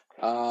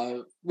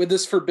 With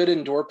this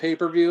Forbidden Door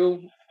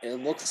pay-per-view,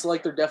 it looks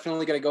like they're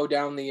definitely going to go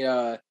down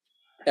the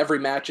every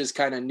match is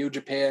kind of New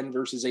Japan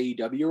versus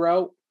AEW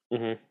route.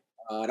 Mm-hmm.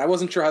 And I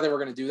wasn't sure how they were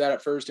going to do that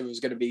at first. If it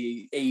was going to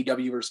be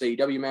AEW versus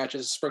AEW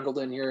matches sprinkled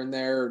in here and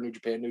there, or New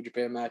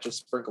Japan matches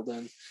sprinkled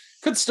in.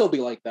 Could still be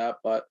like that,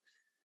 but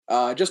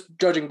just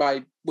judging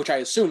by, which I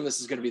assume this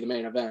is going to be the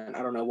main event.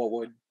 I don't know what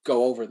would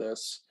go over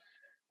this.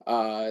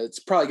 It's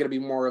probably going to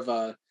be more of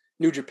a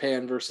New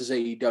Japan versus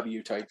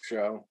AEW type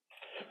show.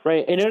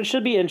 Right, and it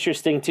should be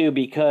interesting too,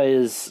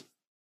 because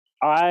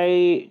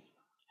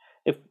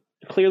if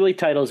clearly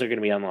titles are going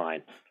to be on the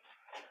line.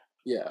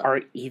 Yeah. Are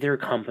either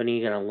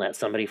company going to let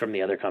somebody from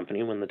the other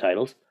company win the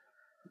titles?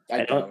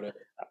 I doubt it.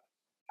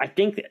 I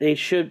think they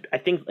should. I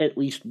think at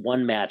least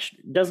one match.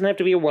 It doesn't have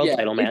to be a world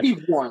title match.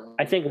 Maybe one.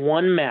 I think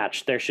one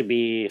match there should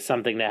be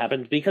something that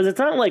happens because it's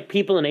not like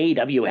people in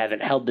AEW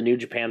haven't held the New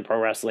Japan Pro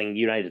Wrestling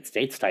United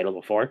States title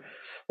before.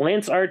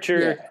 Lance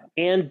Archer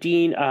and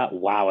Dean.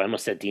 Wow, I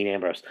almost said Dean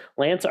Ambrose.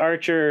 Lance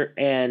Archer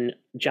and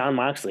Jon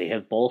Moxley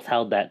have both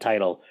held that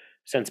title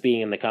since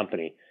being in the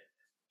company.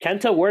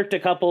 Kenta worked a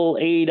couple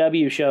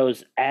AEW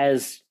shows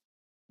as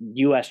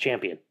U.S.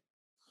 champion.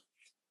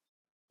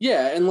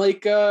 Yeah, and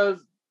like, what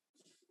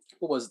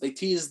was it? They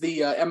teased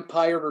the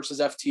Empire versus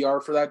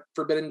FTR for that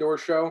Forbidden Door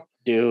show.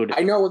 Dude.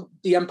 I know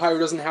the Empire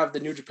doesn't have the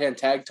New Japan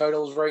tag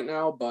titles right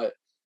now, but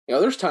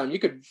there's time you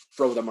could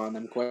throw them on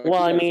them quick.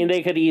 Well, I mean,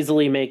 they could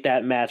easily make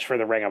that match for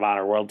the Ring of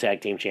Honor World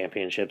Tag Team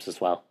Championships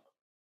as well.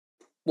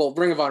 Well,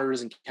 Ring of Honor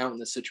doesn't count in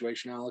this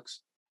situation,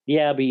 Alex.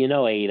 Yeah, but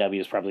AEW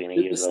is probably going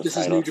to use those titles. This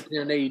is New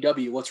Japan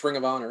AEW. What's Ring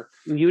of Honor?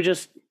 You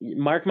just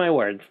mark my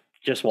word.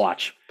 Just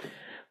watch.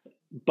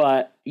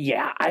 But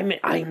yeah,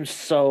 I'm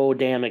so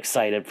damn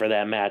excited for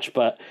that match.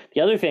 But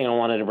the other thing I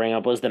wanted to bring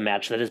up was the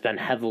match that has been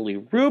heavily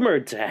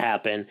rumored to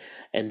happen,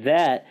 and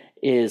that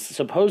is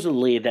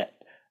supposedly that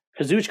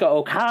Kazuchika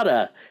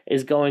Okada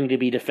is going to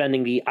be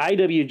defending the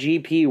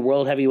IWGP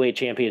World Heavyweight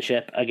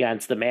Championship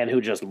against the man who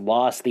just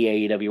lost the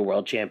AEW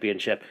World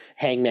Championship,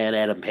 Hangman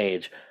Adam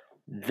Page.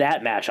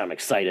 That match I'm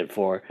excited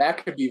for.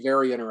 That could be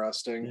very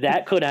interesting.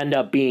 That could end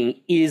up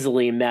being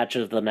easily match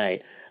of the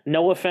night.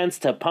 No offense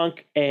to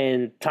Punk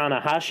and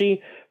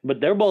Tanahashi,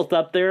 but they're both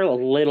up there a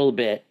little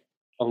bit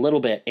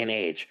in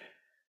age.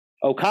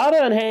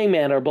 Okada and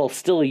Hangman are both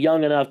still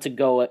young enough to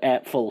go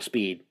at full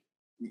speed.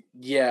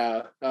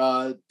 Yeah,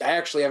 I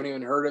actually haven't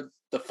even heard of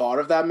the thought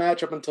of that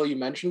match up until you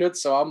mentioned it,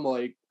 so I'm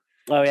like,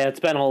 oh yeah, it's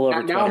been all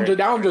over Twitter.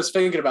 Now I'm just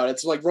thinking about it.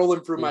 It's like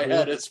rolling through my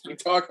head as we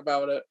talk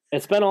about it.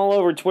 It's been all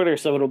over Twitter,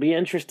 so it'll be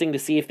interesting to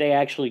see if they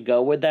actually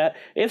go with that.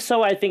 If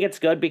so, I think it's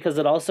good because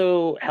it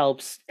also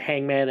helps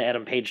Hangman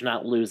Adam Page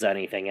not lose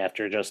anything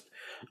after just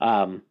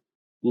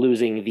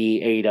losing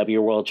the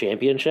AEW World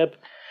Championship.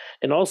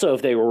 And also,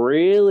 if they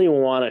really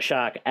want to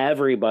shock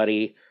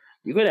everybody,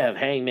 you could have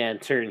Hangman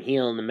turn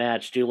heel in the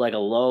match, do like a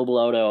low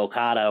blow to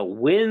Okada,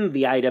 win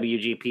the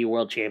IWGP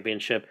World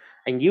Championship,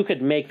 and you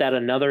could make that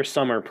another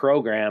summer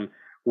program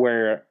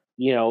where,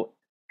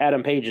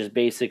 Adam Page is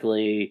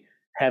basically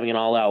having an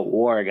all-out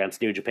war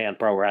against New Japan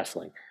Pro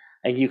Wrestling.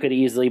 And you could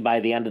easily, by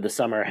the end of the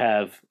summer,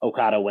 have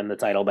Okada win the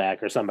title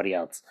back or somebody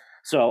else.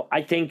 So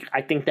I think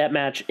that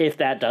match, if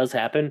that does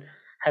happen,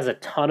 has a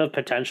ton of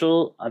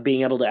potential of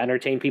being able to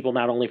entertain people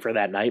not only for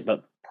that night,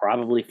 but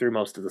probably through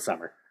most of the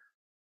summer.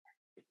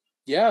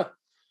 Yeah.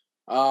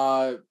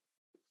 And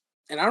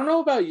I don't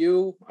know about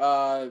you.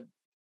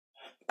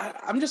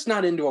 I'm just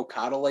not into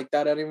Okada like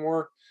that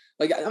anymore.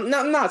 Like, I'm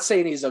not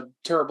saying he's a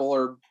terrible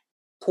or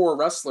poor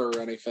wrestler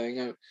or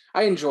anything.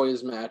 I enjoy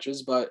his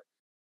matches, but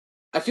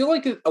I feel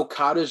like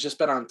Okada's just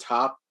been on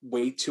top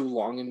way too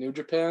long in New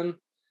Japan.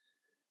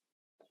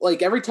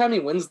 Like, every time he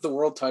wins the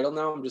world title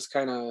now, I'm just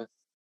kind of,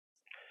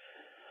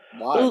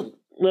 why? Well,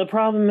 the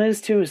problem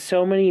is, too,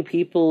 so many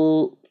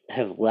people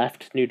have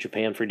left New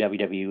Japan for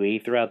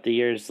WWE throughout the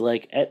years.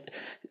 Like,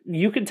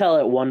 you could tell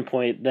at one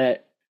point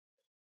that,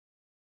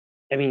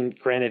 I mean,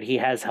 granted, he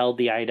has held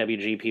the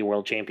IWGP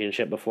World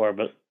Championship before,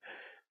 but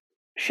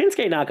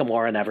Shinsuke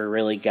Nakamura never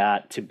really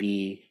got to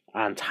be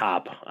on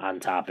top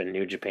in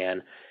New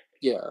Japan.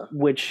 Yeah.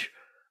 Which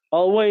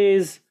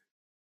always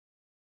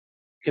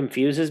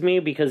confuses me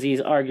because he's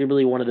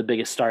arguably one of the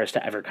biggest stars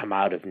to ever come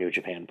out of New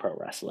Japan Pro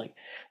Wrestling.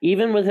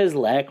 Even with his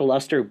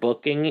lackluster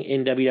booking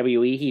in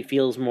WWE, he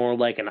feels more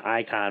like an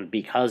icon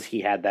because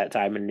he had that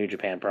time in New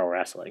Japan Pro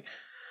Wrestling.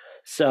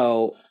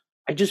 So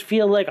I just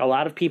feel like a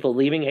lot of people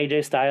leaving.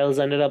 AJ Styles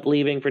ended up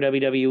leaving for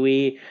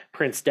WWE.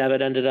 Prince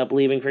Devitt ended up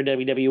leaving for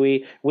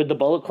WWE. With the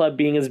Bullet Club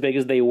being as big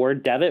as they were,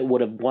 Devitt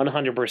would have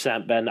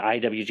 100% been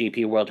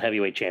IWGP World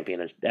Heavyweight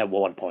Champion at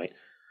one point.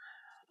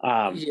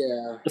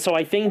 So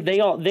I think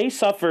they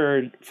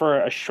suffered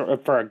for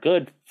a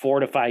good 4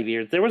 to 5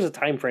 years. There was a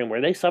time frame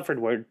where they suffered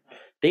where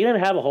they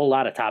didn't have a whole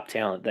lot of top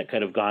talent that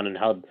could have gone and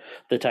held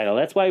the title.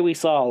 That's why we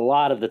saw a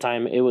lot of the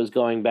time it was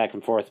going back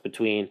and forth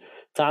between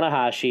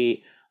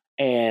Tanahashi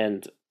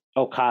and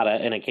Okada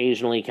and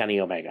occasionally Kenny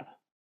Omega.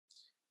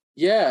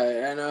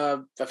 Yeah, and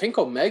I think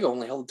Omega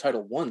only held the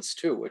title once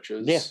too, which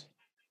is it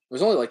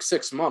was only like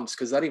 6 months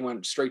because then he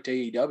went straight to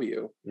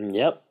AEW.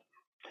 Yep.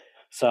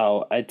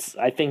 So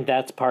I think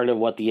that's part of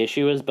what the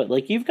issue is. But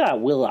like you've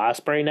got Will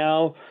Ospreay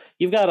now,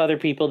 you've got other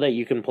people that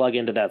you can plug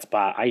into that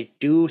spot. I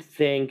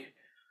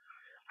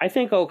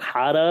think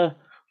Okada,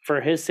 for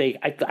his sake,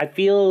 I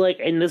feel like,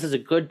 and this is a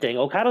good thing,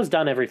 Okada's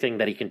done everything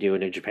that he can do in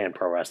New Japan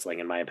Pro Wrestling,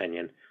 in my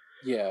opinion.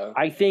 Yeah.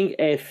 I think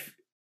if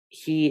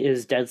he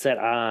is dead set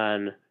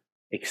on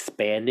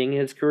expanding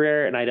his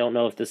career, and I don't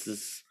know if this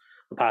is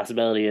a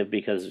possibility of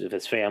because of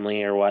his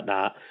family or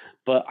whatnot,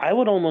 but I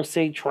would almost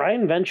say try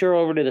and venture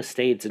over to the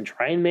States and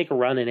try and make a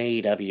run in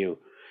AEW.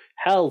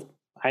 Hell,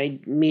 I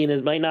mean,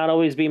 it might not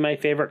always be my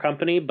favorite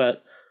company,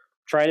 but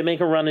try to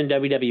make a run in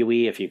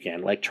WWE if you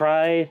can. Like,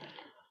 try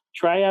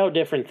Try out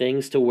different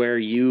things to where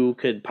you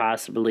could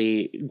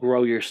possibly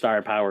grow your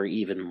star power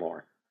even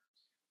more.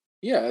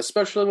 Yeah,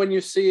 especially when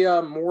you see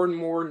more and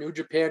more New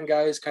Japan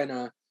guys kind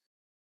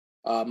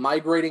of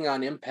migrating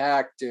on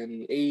Impact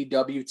and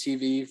AEW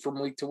TV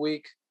from week to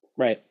week.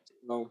 Right.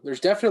 There's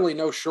definitely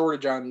no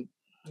shortage on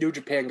New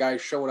Japan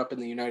guys showing up in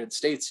the United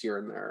States here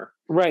and there.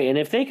 Right, and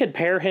if they could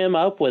pair him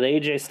up with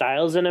AJ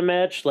Styles in a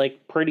match,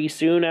 like pretty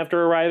soon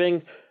after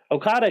arriving,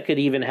 Okada could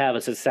even have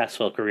a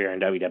successful career in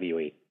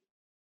WWE.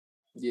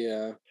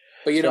 Yeah.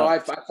 But, I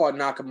thought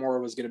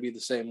Nakamura was going to be the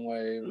same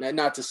way.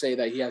 Not to say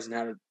that he hasn't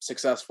had a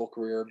successful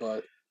career,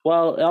 but...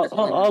 Well,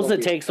 all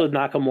it takes with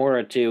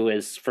Nakamura, too,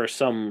 is for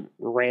some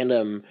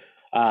random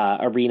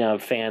arena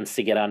of fans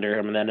to get under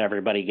him and then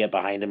everybody get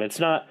behind him. It's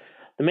not...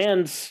 The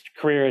man's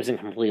career isn't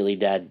completely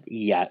dead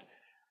yet.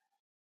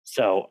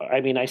 So,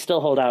 I mean, I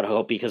still hold out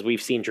hope because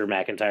we've seen Drew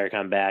McIntyre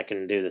come back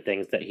and do the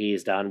things that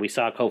he's done. We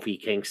saw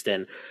Kofi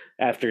Kingston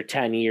after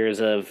 10 years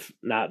of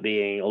not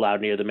being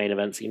allowed near the main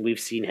event scene. We've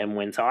seen him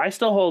win. So I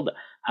still hold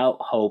out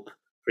hope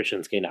for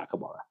Shinsuke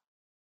Nakamura.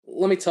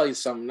 Let me tell you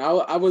something.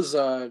 I was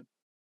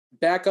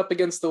back up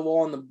against the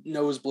wall in the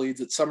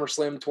nosebleeds at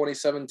SummerSlam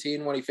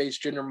 2017 when he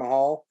faced Jinder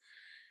Mahal.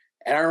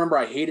 And I remember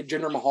I hated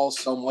Jinder Mahal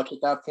so much at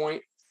that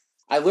point.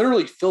 I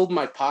literally filled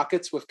my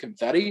pockets with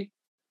confetti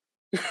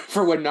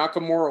for when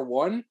Nakamura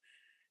won,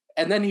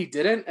 and then he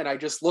didn't, and I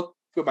just look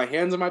with my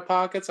hands in my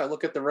pockets, I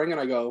look at the ring and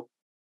I go,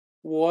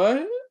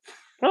 what?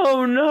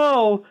 Oh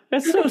no,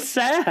 that's so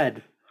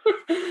sad.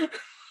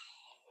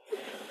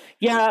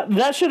 Yeah,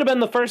 that should have been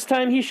the first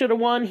time he should have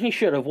won. He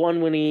should have won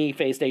when he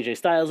faced AJ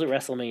Styles at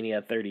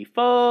WrestleMania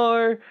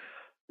 34.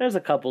 There's a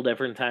couple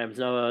different times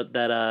that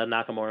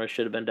Nakamura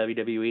should have been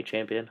WWE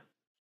champion.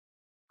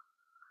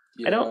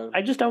 Yeah.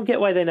 I just don't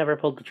get why they never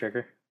pulled the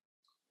trigger.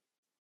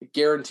 I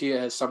guarantee it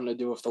has something to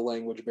do with the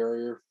language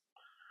barrier.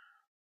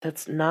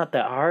 That's not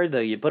that hard, though.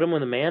 You put him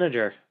with a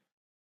manager.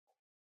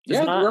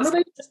 Remember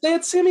they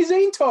had Sami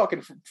Zayn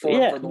talking for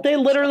they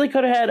literally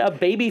could have had a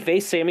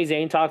babyface Sami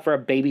Zayn talk for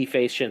a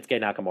babyface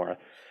Shinsuke Nakamura.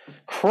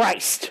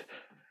 Christ!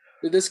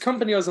 This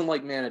company doesn't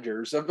like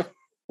managers.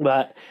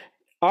 But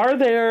are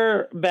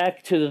there,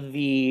 back to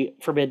the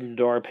Forbidden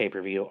Door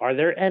pay-per-view, are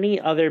there any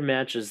other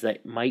matches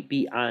that might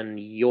be on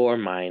your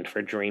mind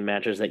for dream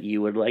matches that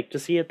you would like to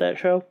see at that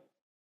show?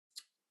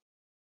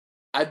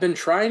 I've been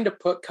trying to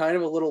put kind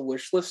of a little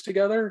wish list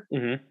together.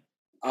 Mm-hmm.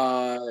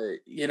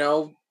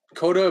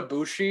 Kota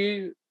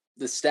Ibushi,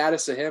 the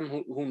status of him,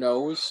 who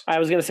knows? I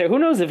was going to say, who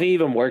knows if he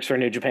even works for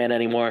New Japan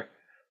anymore?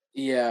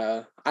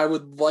 Yeah, I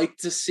would like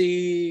to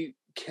see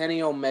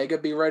Kenny Omega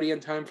be ready in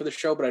time for the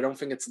show, but I don't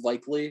think it's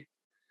likely.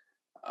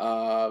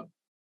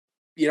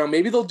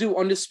 Maybe they'll do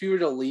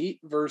Undisputed Elite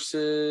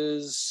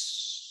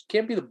versus...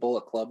 Can't be the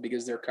Bullet Club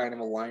because they're kind of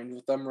aligned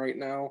with them right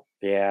now.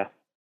 Yeah.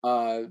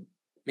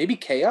 Maybe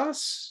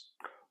Chaos?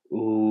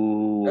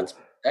 Ooh.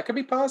 That could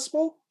be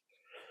possible.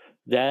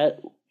 That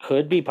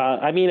could be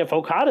possible. I mean, if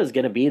Okada's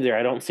going to be there,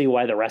 I don't see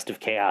why the rest of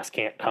Chaos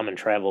can't come and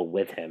travel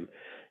with him.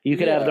 You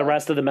could have the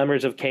rest of the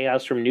members of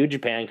Chaos from New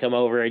Japan come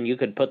over, and you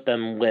could put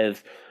them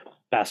with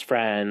Best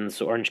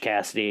Friends, Orange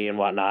Cassidy, and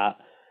whatnot,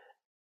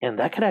 and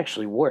that could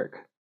actually work.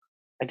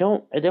 I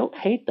don't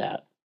hate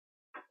that.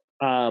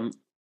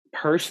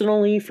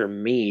 Personally, for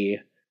me,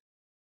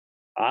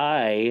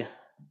 I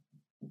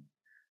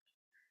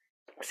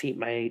see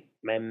my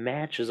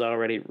match is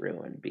already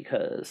ruined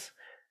because,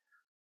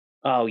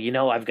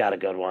 I've got a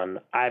good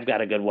one.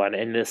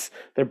 And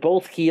they're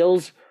both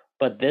heels,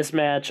 but this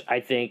match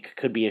I think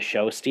could be a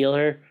show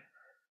stealer.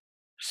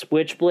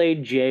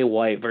 Switchblade Jay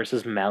White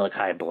versus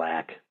Malachi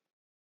Black.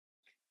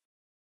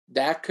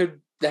 That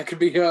could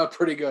be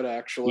pretty good,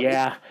 actually.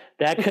 Yeah,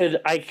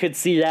 I could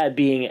see that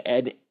being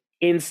an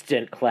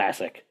instant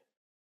classic.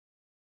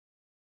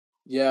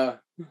 Yeah.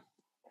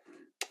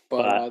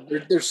 But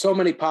there's so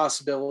many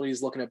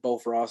possibilities looking at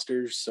both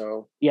rosters.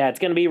 So yeah, it's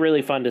going to be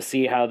really fun to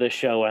see how this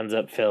show ends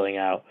up filling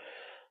out.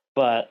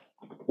 But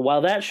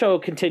while that show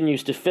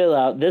continues to fill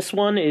out, this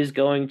one is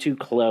going to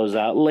close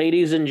out.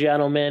 Ladies and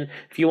gentlemen,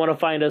 if you want to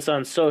find us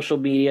on social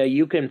media,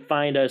 you can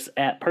find us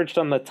at Perched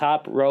on the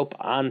Top Rope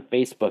on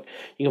Facebook.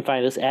 You can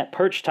find us at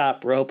Perched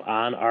Top Rope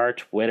on our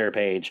Twitter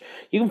page.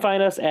 You can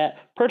find us at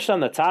Perched on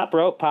the Top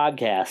Rope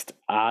Podcast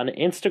on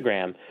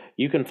Instagram.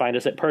 You can find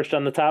us at Perched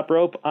on the Top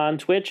Rope on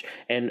Twitch.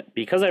 And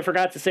because I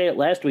forgot to say it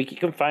last week, you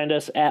can find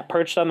us at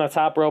Perched on the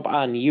Top Rope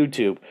on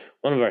YouTube,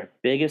 one of our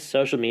biggest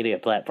social media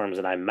platforms,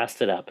 and I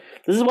messed it up.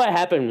 This is what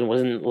happened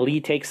when Lee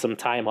takes some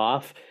time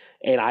off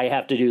and I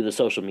have to do the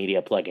social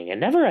media plugging. It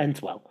never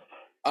ends well.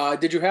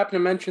 Did you happen to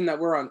mention that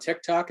we're on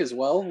TikTok as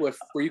well, where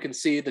you can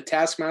see the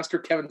Taskmaster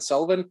Kevin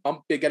Sullivan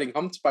getting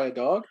humped by a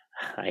dog?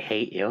 I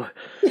hate you.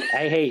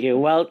 I hate you.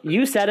 Well,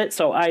 you said it,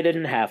 so I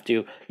didn't have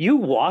to. You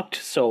walked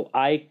so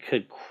I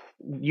could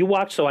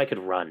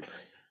run.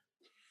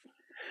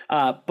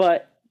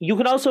 But you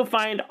can also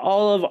find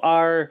all of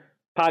our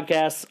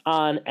podcasts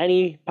on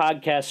any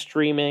podcast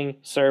streaming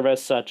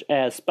service such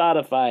as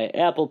Spotify,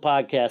 Apple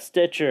Podcasts,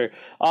 Stitcher,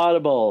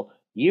 Audible,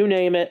 you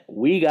name it,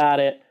 we got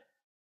it.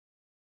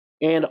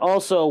 And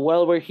also,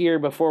 while we're here,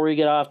 before we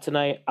get off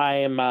tonight, I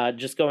am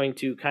just going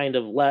to kind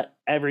of let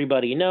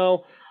everybody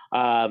know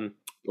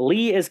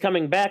Lee is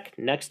coming back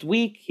next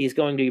week. He's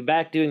going to be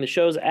back doing the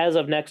shows as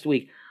of next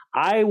week.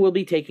 I will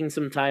be taking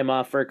some time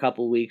off for a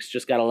couple weeks.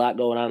 Just got a lot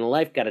going on in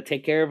life. Got to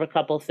take care of a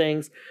couple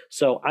things.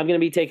 So I'm going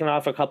to be taking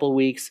off a couple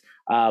weeks.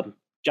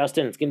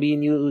 Justin, it's going to be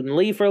you and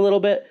Lee for a little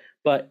bit,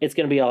 but it's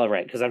going to be all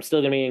right because I'm still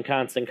going to be in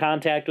constant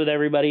contact with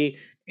everybody.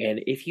 And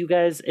if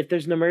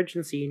there's an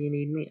emergency and you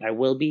need me, I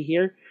will be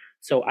here.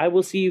 So I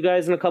will see you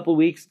guys in a couple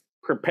weeks.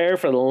 Prepare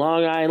for the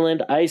Long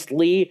Island Iced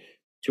Lee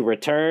to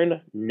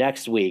return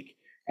next week.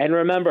 And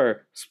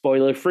remember,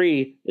 spoiler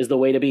free is the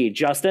way to be.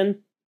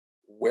 Justin?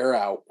 We're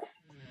out.